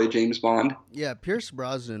on to play James Bond. Yeah, Pierce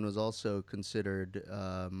Brosnan was also considered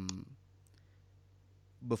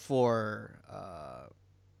before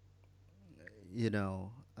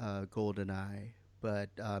GoldenEye, but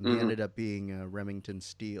he Hmm. ended up being Remington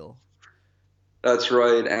Steele. That's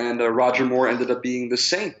right, and Roger Moore ended up being the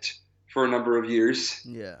Saint for a number of years.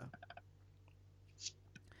 Yeah.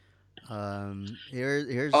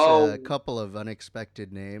 Here's a Oh, couple of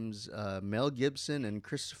unexpected names: Mel Gibson and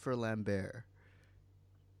Christopher Lambert.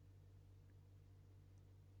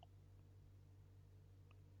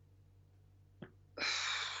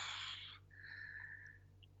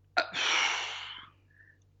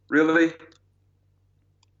 Really?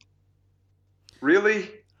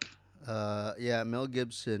 Really? Yeah, Mel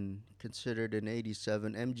Gibson considered in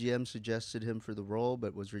 '87. MGM suggested him for the role,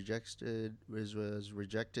 but was rejected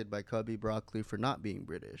by Cubby Broccoli for not being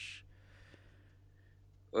British.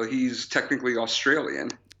 Well, he's technically Australian.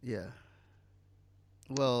 Yeah.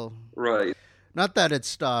 Well, Right. not that it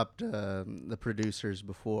stopped the producers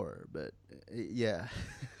before, but yeah.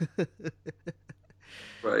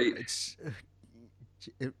 Right.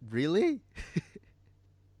 Really?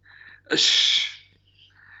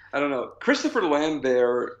 I don't know. Christopher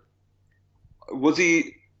Lambert, was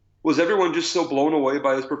he was everyone just so blown away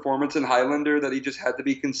by his performance in Highlander that he just had to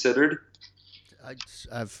be considered? I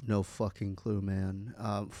have no fucking clue, man.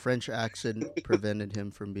 French accent prevented him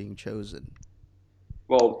from being chosen.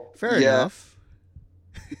 Well, Fair yeah. enough.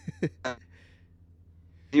 Can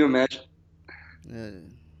you imagine? Uh,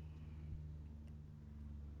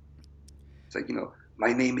 It's like,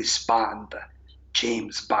 my name is Bond,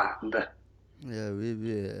 James Bond. oui,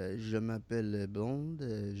 oui, je m'appelle Bond,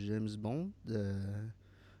 James Bond.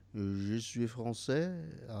 Je suis français.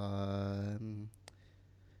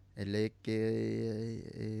 Like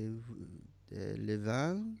le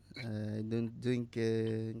vin. Don't drink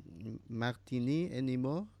martini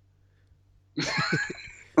anymore.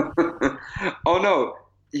 Oh no.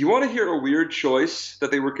 You want to hear a weird choice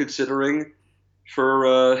that they were considering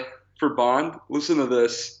for Bond? Listen to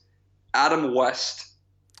this. Adam West.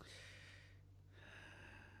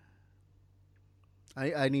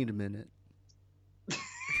 I need a minute.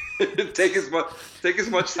 Take as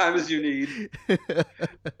much time as you need.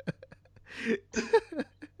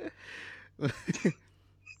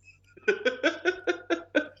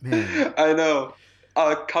 Man. I know.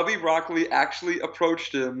 Cubby Broccoli actually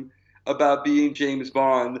approached him about being James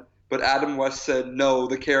Bond, but Adam West said no,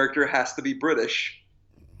 the character has to be British.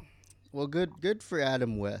 Well, good for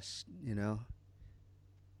Adam West,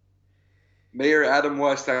 Mayor Adam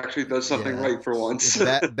West actually does something Yeah, right for once.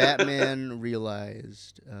 Batman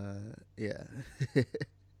realized, yeah,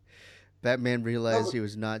 Batman realized he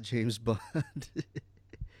was not James Bond.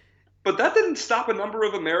 But that didn't stop a number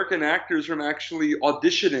of American actors from actually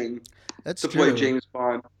auditioning That's to play true. James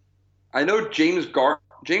Bond. I know James Garner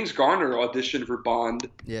auditioned for Bond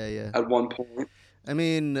Yeah. at one point. I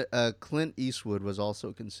mean, Clint Eastwood was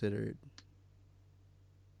also considered.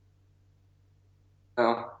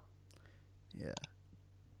 Oh, Yeah.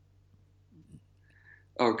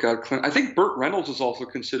 oh God, Clint. I think Burt Reynolds was also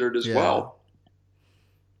considered as Yeah. well.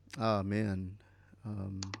 Oh man.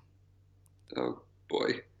 Oh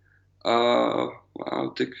boy.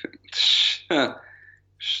 Wow, Dick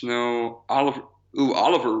Snow, Oliver. Ooh,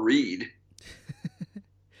 Oliver Reed.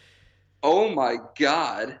 Oh my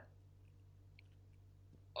God.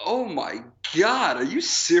 Oh my God. Are you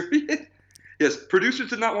serious? Yes, producers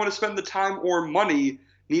did not want to spend the time or money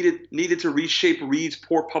needed to reshape Reed's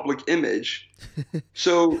poor public image.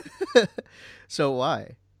 So, So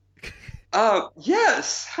why?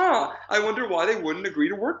 yes, huh? I wonder why they wouldn't agree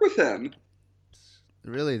to work with him.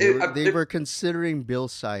 Really, It, they were considering Bill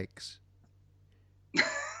Sykes.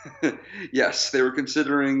 yes, they were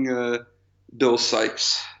considering Bill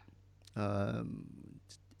Sykes. Um,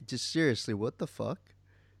 just seriously, what the fuck?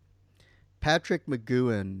 Patrick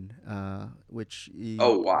McGowan, which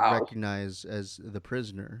Oh you wow. recognize as the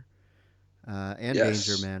prisoner, and Yes.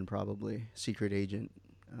 Danger Man, probably secret agent.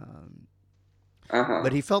 Uh-huh.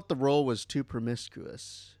 But he felt the role was too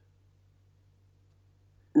promiscuous.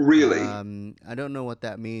 Really? I don't know what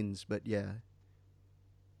that means, but yeah.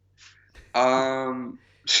 How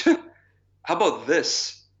about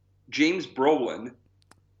this? James Brolin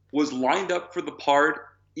was lined up for the part,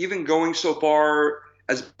 even going so far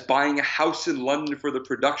as buying a house in London for the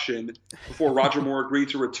production before Roger Moore agreed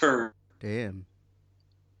to return. Damn.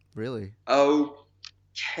 Really?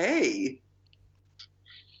 Okay.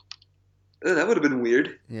 That would have been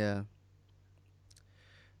weird. Yeah.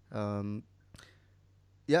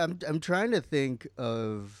 Yeah, I'm trying to think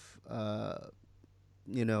of the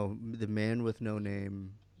man with no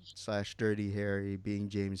name / Dirty Harry being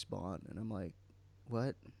James Bond, and I'm like,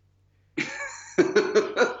 what?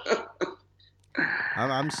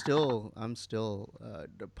 I'm still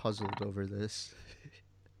puzzled over this.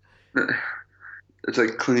 It's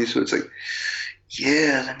like Clint Eastwood. It's like,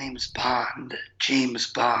 yeah, the name's Bond,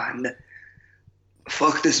 James Bond.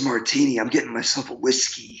 Fuck this martini. I'm getting myself a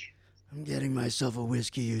whiskey. I'm getting myself a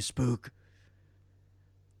whiskey, you spook.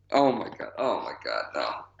 Oh my god. Oh my god.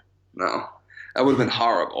 No. That would have been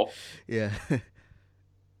horrible. Yeah. That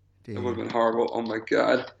would have been horrible. Oh my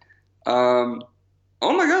god. Oh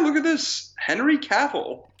my god, look at this. Henry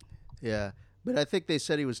Cavill. Yeah. But I think they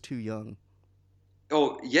said he was too young.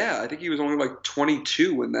 Oh yeah, I think he was only like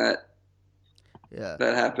 22 when Yeah.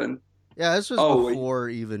 that happened. Yeah, this was Oh, before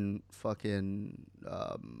even fucking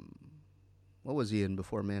what was he in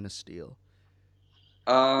before Man of Steel?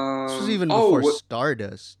 This was even oh, before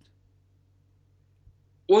Stardust.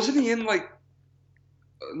 wasn't he in like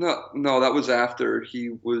no, no, that was after he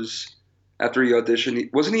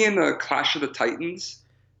auditioned. Wasn't he in Clash of the Titans?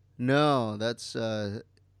 No, that's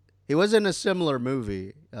he was in a similar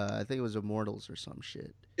movie. I think it was Immortals or some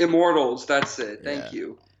shit. Immortals, that's it. Thank Yeah.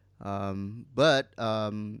 you. But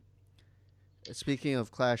speaking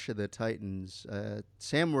of Clash of the Titans,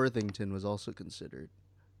 Sam Worthington was also considered.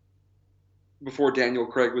 Before Daniel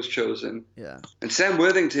Craig was chosen. Yeah. And Sam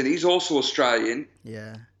Worthington, he's also Australian.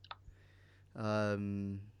 Yeah.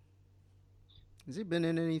 Um, has he been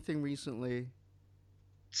in anything recently?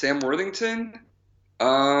 Sam Worthington?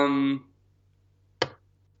 Um,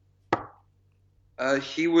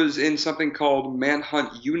 he was in something called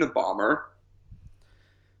Manhunt Unabomber.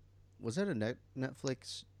 Was that a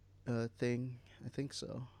Netflix thing? I think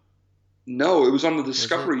so. No, it was on the Was it?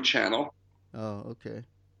 Discovery Channel. Oh, okay.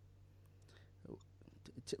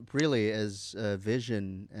 Really, as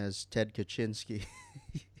Vision as Ted Kaczynski.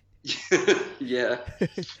 Yeah.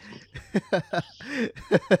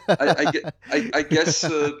 I guess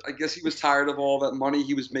he was tired of all that money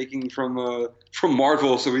he was making from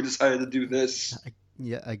Marvel, so he decided to do this.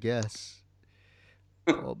 Yeah, I guess.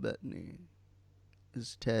 Paul Bettany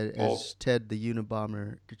Paul. as Ted the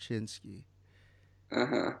Unabomber Kaczynski.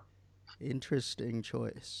 Uh-huh. Interesting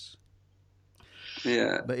choice.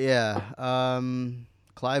 Yeah. But yeah,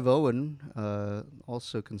 Clive Owen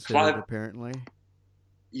also considered Clive. apparently.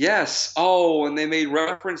 Yes. Oh, and they made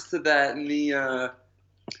reference to that in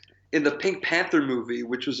the Pink Panther movie,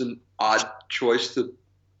 which was an odd choice to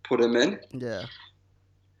put him in. Yeah.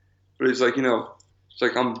 But he's like, it's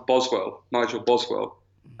like I'm Boswell, Nigel Boswell,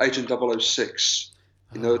 Agent 006.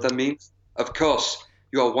 You know what that means? Of course,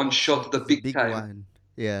 you are one shot of the big time. One.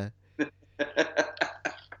 Yeah.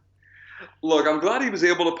 Look, I'm glad he was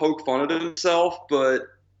able to poke fun at himself, but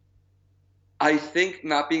I think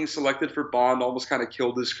not being selected for Bond almost kind of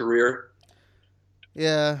killed his career.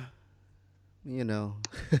 Yeah. You know.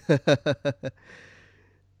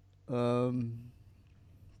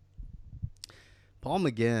 Paul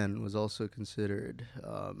McGann was also considered,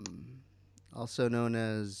 also known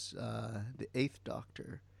as the Eighth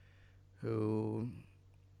Doctor, who,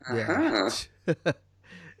 yeah, Uh-huh.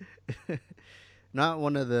 not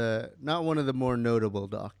one of the more notable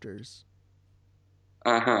doctors.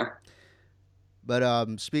 Uh-huh.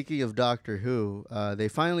 But speaking of Doctor Who, they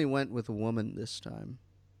finally went with a woman this time.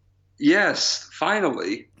 Yes,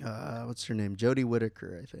 finally. What's her name? Jodie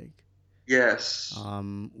Whittaker, I think. Yes.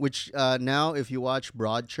 Which now, if you watch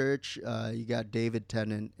Broadchurch, you got David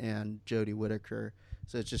Tennant and Jodie Whittaker,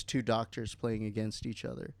 so it's just two doctors playing against each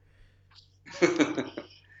other.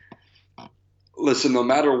 Listen, no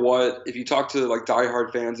matter what, if you talk to like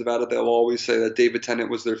diehard fans about it, they'll always say that David Tennant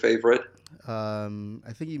was their favorite. I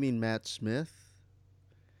think you mean Matt Smith,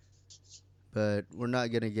 but we're not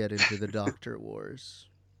going to get into the Doctor Wars.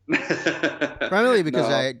 Primarily because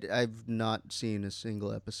No. I've not seen a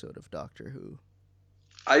single episode of Doctor Who.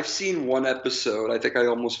 I've seen one episode. I think I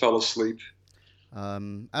almost fell asleep. I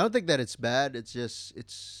don't think that it's bad.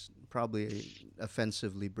 It's probably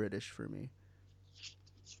offensively British for me.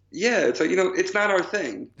 Yeah, it's like, it's not our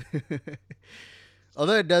thing.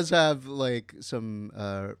 Although it does have like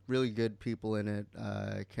some really good people in it.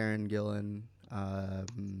 Karen Gillan,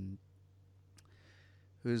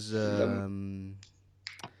 who's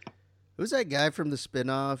who's that guy from the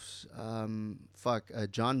spin-offs? John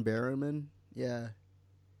Barrowman. Yeah.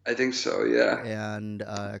 I think so, yeah. And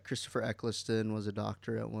Christopher Eccleston was a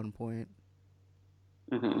doctor at one point.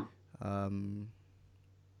 Mm-hmm.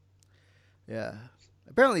 Yeah.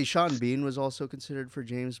 Apparently, Sean Bean was also considered for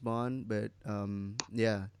James Bond, but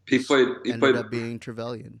yeah, He ended played, up being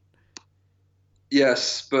Trevelyan.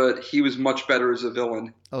 yes, but he was much better as a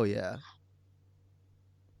villain. Oh yeah.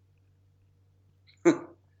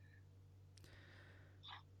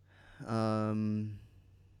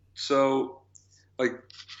 So, like,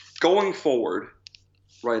 going forward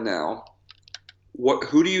right now,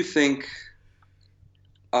 who do you think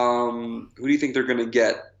they're going to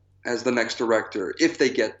get as the next director if they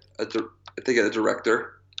get a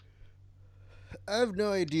director? I have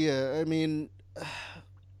no idea. I mean,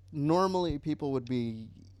 normally people would be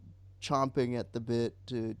chomping at the bit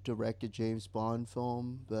to direct a James Bond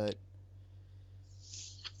film, but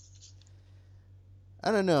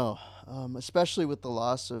I don't know. Especially with the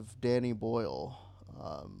loss of Danny Boyle,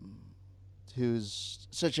 who's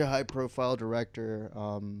such a high-profile director.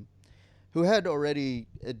 who had already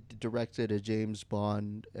directed a James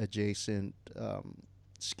Bond adjacent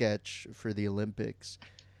sketch for the Olympics.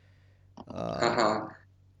 Uh-huh.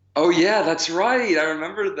 Oh yeah, that's right. I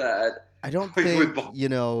remember that. I don't With think, you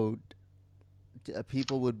know,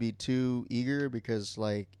 people would be too eager because,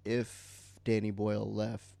 like, if Danny Boyle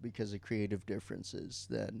left because of creative differences,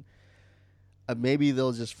 then maybe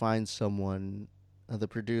they'll just find someone. The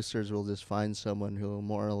producers will just find someone who will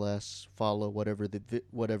more or less follow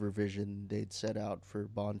whatever vision they'd set out for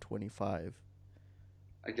Bond 25.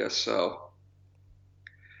 I guess so.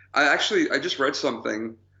 I just read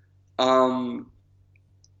something. Um,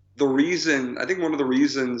 the reason I think one of the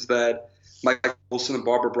reasons that Mike Wilson and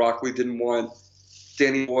Barbara Broccoli didn't want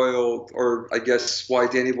Danny Boyle, or I guess why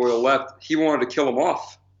Danny Boyle left, he wanted to kill him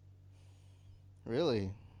off.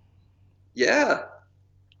 Really? Yeah,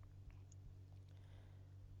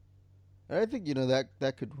 I think, you know,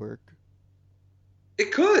 that could work.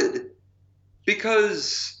 it could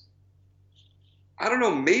because I don't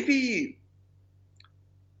know, maybe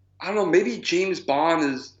James Bond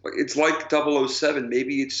is it's like 007.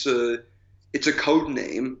 Maybe it's a code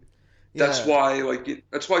name. That's Yeah, why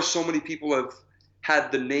that's why so many people have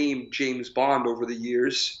had the name James Bond over the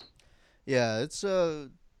years. yeah. It's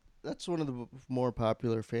that's one of the more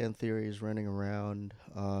popular fan theories running around.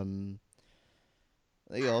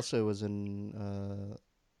 He also was in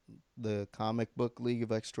the comic book League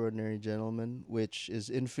of Extraordinary Gentlemen, which is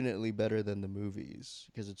infinitely better than the movies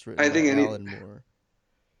because it's written I by think any Alan Moore.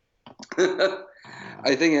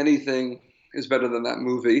 I think anything is better than that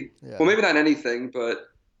movie. Well, Yeah, maybe not anything, but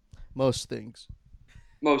most things.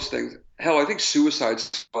 most things. Hell, I think Suicide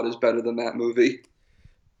Squad is better than that movie.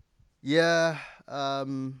 Yeah.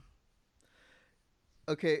 Um,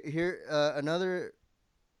 okay. Here, another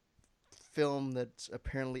film that's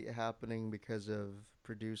apparently happening because of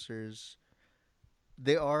producers.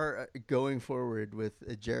 They are going forward with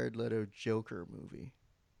a Jared Leto Joker movie.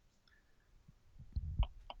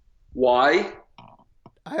 Why?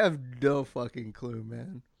 I have no fucking clue,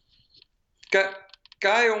 man. Guy,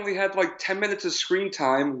 guy only had like 10 minutes of screen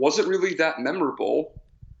time, wasn't really that memorable,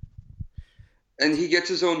 and he gets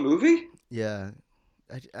his own movie? Yeah,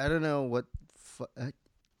 I don't know what.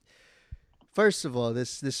 First of all,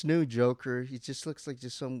 this new Joker, he just looks like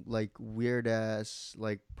just some like weird ass,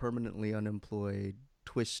 like permanently unemployed,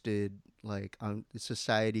 twisted, like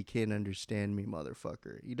society can't understand me,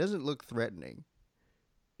 motherfucker. He doesn't look threatening.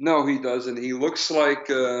 No, he doesn't. He looks like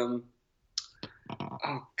oh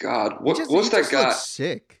God, He what's that just looks guy?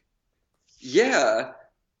 sick. Yeah,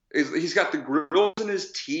 he's got the grills in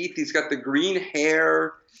his teeth. He's got the green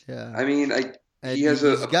hair. Yeah, I mean, he and has he's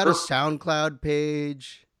a got a perfect. SoundCloud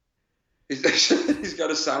page. He's got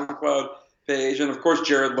a SoundCloud page, and of course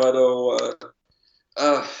Jared Leto,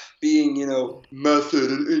 uh, being method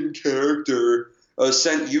and in character,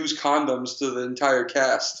 sent used condoms to the entire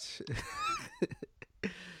cast.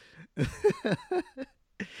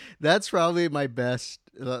 That's probably my best.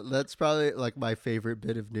 That's probably like my favorite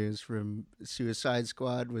bit of news from Suicide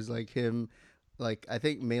Squad was like him, like I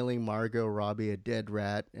think mailing Margot Robbie a dead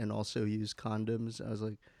rat and also use condoms. I was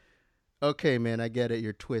like, okay, man, I get it.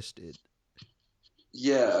 You're twisted.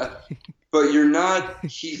 Yeah, but you're not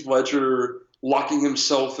Heath Ledger locking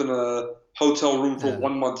himself in a hotel room for Yeah.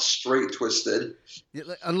 1 month straight, twisted. Yeah,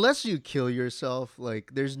 like, unless you kill yourself,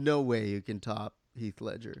 like there's no way you can top Heath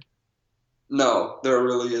Ledger. No, there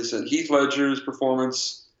really isn't. Heath Ledger's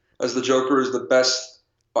performance as the Joker is the best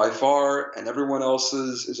by far, and everyone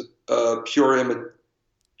else's is pure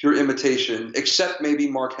imitation, except maybe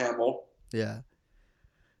Mark Hamill. Yeah.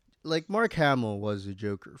 Like Mark Hamill was a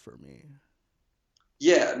Joker for me.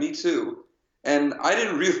 Yeah, me too. And I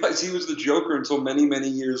didn't realize he was the Joker until many, many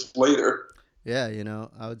years later. Yeah, you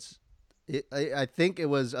know, I think it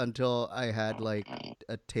was until I had like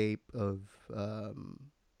a tape of I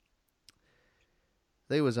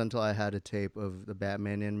think it was until I had a tape of the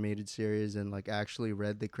Batman animated series and like actually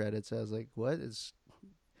read the credits. I was like, what is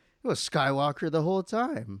it was Skywalker the whole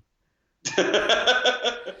time.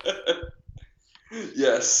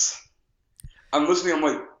 Yes. I'm listening. I'm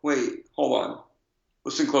like, wait, hold on.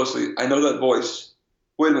 Listen closely. I know that voice.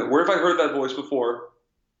 Wait a minute. Where have I heard that voice before?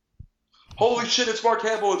 Holy shit, it's Mark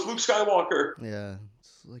Hamill. It's Luke Skywalker. Yeah.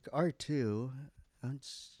 It's like R2.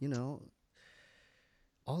 It's, you know,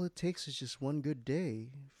 all it takes is just one good day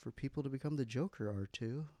for people to become the Joker,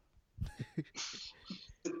 R2.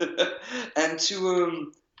 And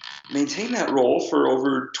to maintain that role for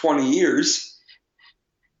over 20 years.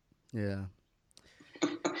 Yeah.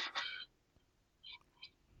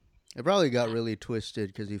 It probably got really twisted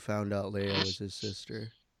because he found out Leia was his sister.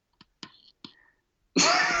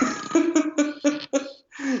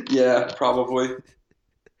 Yeah, Yeah, probably.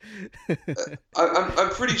 I'm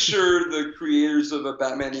pretty sure the creators of a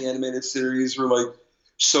Batman the Animated Series were like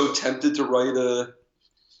so tempted to write a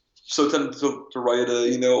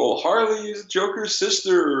oh, Harley's Joker's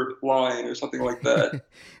sister line or something like that.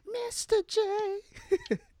 Mr. J.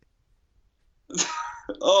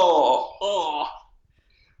 Oh, oh,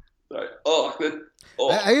 sorry.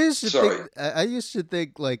 I used to Sorry. think I used to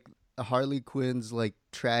think like Harley Quinn's like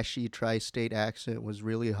trashy tri-state accent was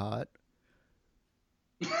really hot.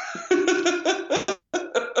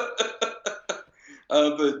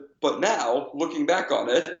 But now looking back on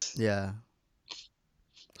it, Yeah.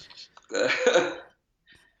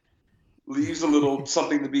 leaves a little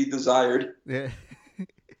something to be desired. Yeah.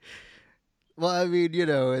 Well, I mean, you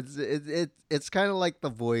know, it's kind of like the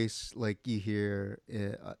voice like you hear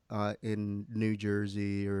in New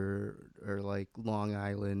Jersey or like Long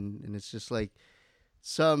Island, and it's just like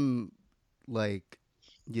some like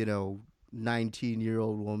you know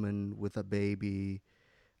 19-year-old woman with a baby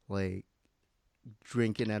like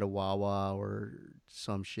drinking at a Wawa or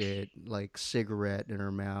some shit, like cigarette in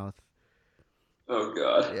her mouth. Oh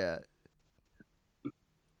God, Yeah.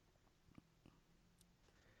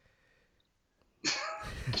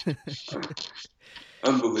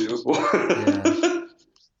 unbelievable. Yeah.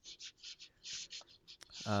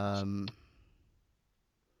 Um,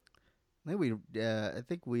 I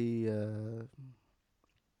think we, I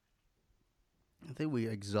think we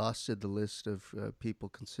exhausted the list of people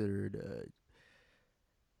considered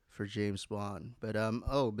for James Bond. But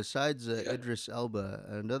besides Yeah. Idris Elba,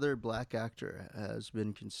 another black actor has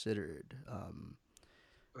been considered.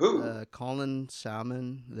 Who? Colin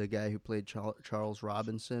Salmon, the guy who played Charles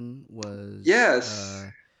Robinson, was Yes.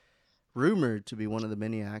 rumored to be one of the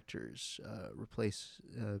many actors replace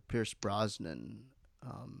Pierce Brosnan.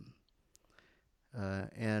 Um,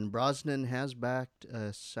 and Brosnan has backed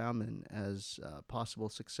Salmon as a possible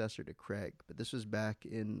successor to Craig, but this was back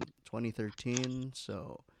in 2013.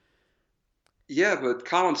 So Yeah, but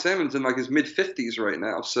Colin Salmon's in like his mid 50s right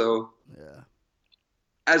now. So yeah,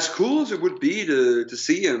 as cool as it would be to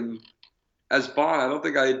see him as Bond, I don't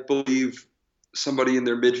think I'd believe somebody in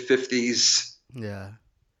their mid 50s, yeah,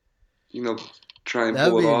 you know, try and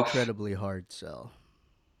that would pull it be an off. incredibly hard sell.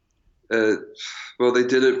 Uh, well, they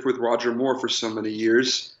did it with Roger Moore for so many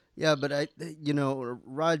years. Yeah, but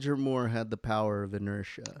Roger Moore had the power of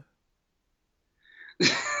inertia.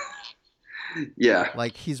 Yeah,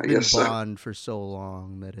 Like he's I been guess so. Bond for so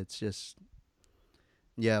long that it's just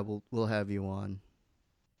yeah, we'll have you on.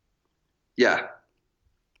 Yeah.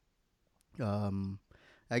 Um,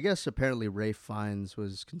 I guess apparently Ray Fiennes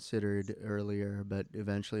was considered earlier, but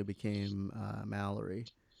eventually became Mallory.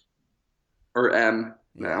 Or M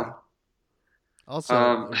Yeah. now. Also,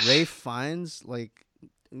 Um, Ray Fiennes, like,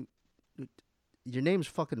 your name's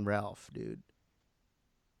fucking Ralph, dude.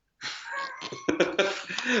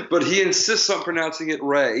 but he insists on pronouncing it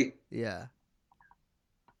Ray. Yeah.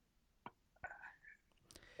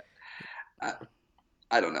 I,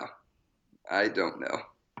 I don't know. I don't know.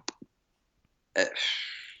 Eh,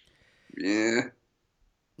 yeah.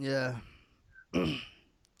 Yeah.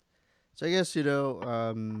 So I guess,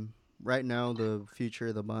 right now the future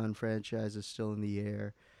of the Bond franchise is still in the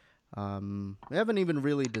air. We haven't even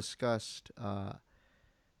really discussed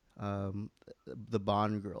um, the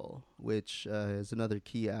Bond girl, which is another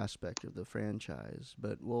key aspect of the franchise.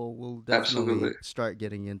 But we'll Absolutely. definitely start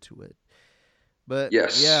getting into it. But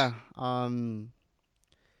Yes. yeah,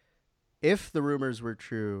 if the rumors were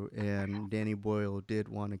true and Danny Boyle did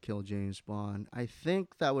want to kill James Bond, I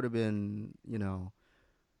think that would have been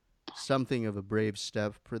something of a brave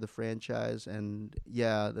step for the franchise. And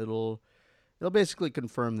yeah, it'll basically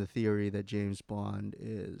confirm the theory that James Bond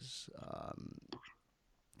is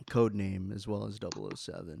code name as well as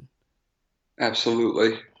 007.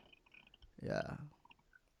 Absolutely. Yeah,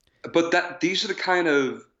 But these are the kind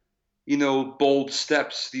of, bold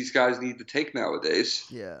steps these guys need to take nowadays.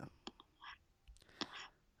 yeah.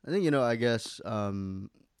 I think I guess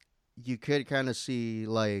you could kind of see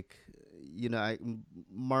like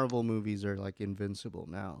Marvel movies are like invincible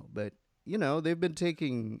now, but they've been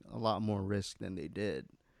taking a lot more risk than they did.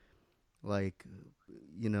 Like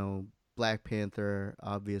you know, Black Panther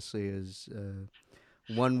obviously is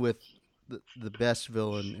one with the best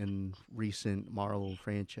villain in recent Marvel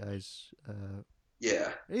franchise, Yeah.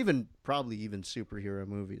 even probably even superhero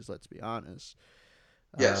movies. Let's be honest.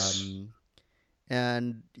 Yes. Um,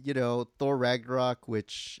 and Thor Ragnarok,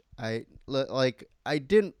 which like I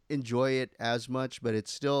didn't enjoy it as much, but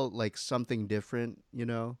it's still like something different.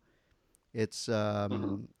 It's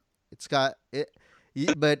Hmm. it's got it.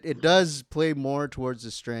 But it does play more towards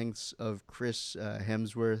the strengths of Chris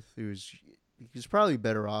Hemsworth, he's probably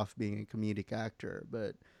better off being a comedic actor,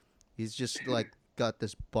 but he's just like got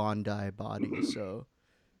this Bondi body. So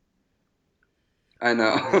I yeah,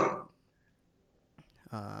 know.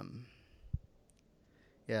 um,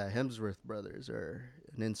 yeah, Hemsworth brothers are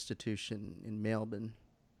an institution in Melbourne.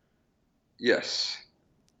 Yes.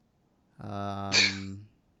 Um,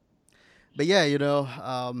 but yeah, I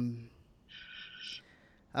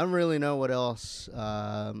don't really know what else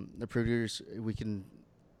the producers we can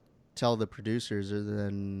tell the producers other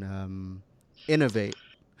than innovate.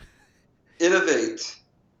 Innovate.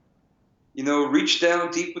 Reach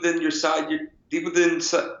down deep within your side, deep within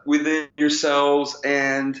yourselves,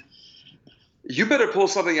 and you better pull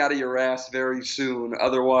something out of your ass very soon.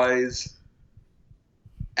 Otherwise,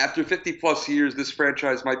 after 50 plus years, this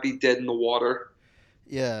franchise might be dead in the water.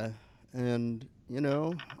 Yeah, and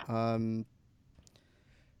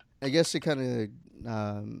I guess they kind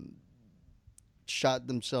of shot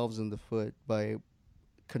themselves in the foot by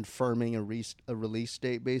confirming a release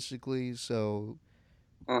date, basically. So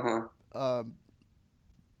Uh huh. um,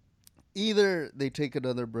 either they take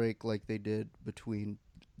another break like they did between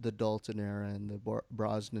the Dalton era and the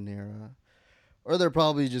Brosnan era, or they're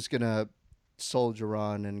probably just gonna soldier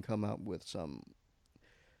on and come up with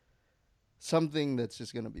something that's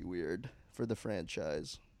just gonna be weird for the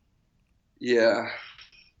franchise. Yeah.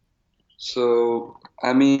 So,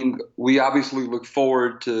 I mean, we obviously look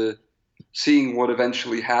forward to seeing what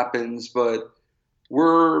eventually happens, but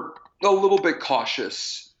we're a little bit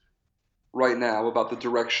cautious right now about the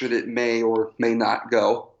direction it may or may not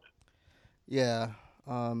go. Yeah,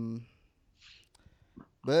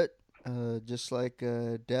 but just like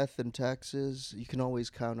death and taxes, you can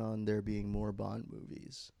always count on there being more Bond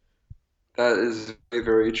movies. That is very,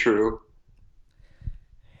 very true.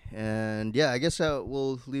 And yeah, I guess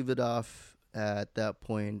we'll leave it off at that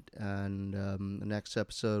point, and the next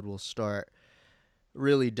episode we'll start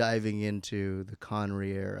really diving into the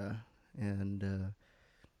Connery era and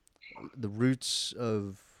the roots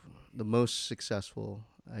of the most successful,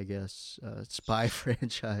 I guess, spy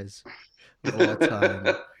franchise of all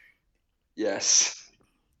time. Yes.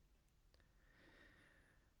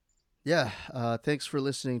 Yeah, thanks for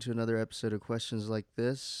listening to another episode of Questions Like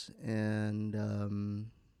This. And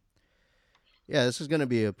yeah, this is going to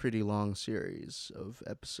be a pretty long series of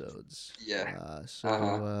episodes. Yeah.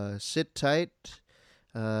 So sit tight.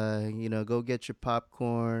 Go get your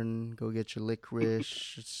popcorn, go get your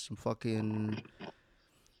licorice, some Get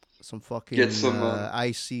fucking some.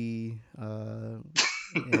 icy,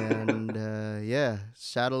 and yeah,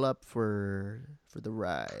 saddle up for the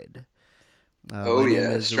ride. Oh My name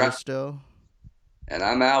yeah. is Aristo. And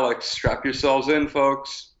I'm Alex. Strap yourselves in,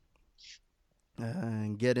 folks.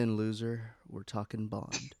 Get in, loser. We're talking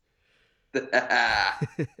Bond.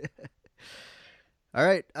 All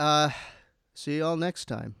right. See you all next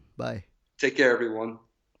time. Bye. Take care, everyone.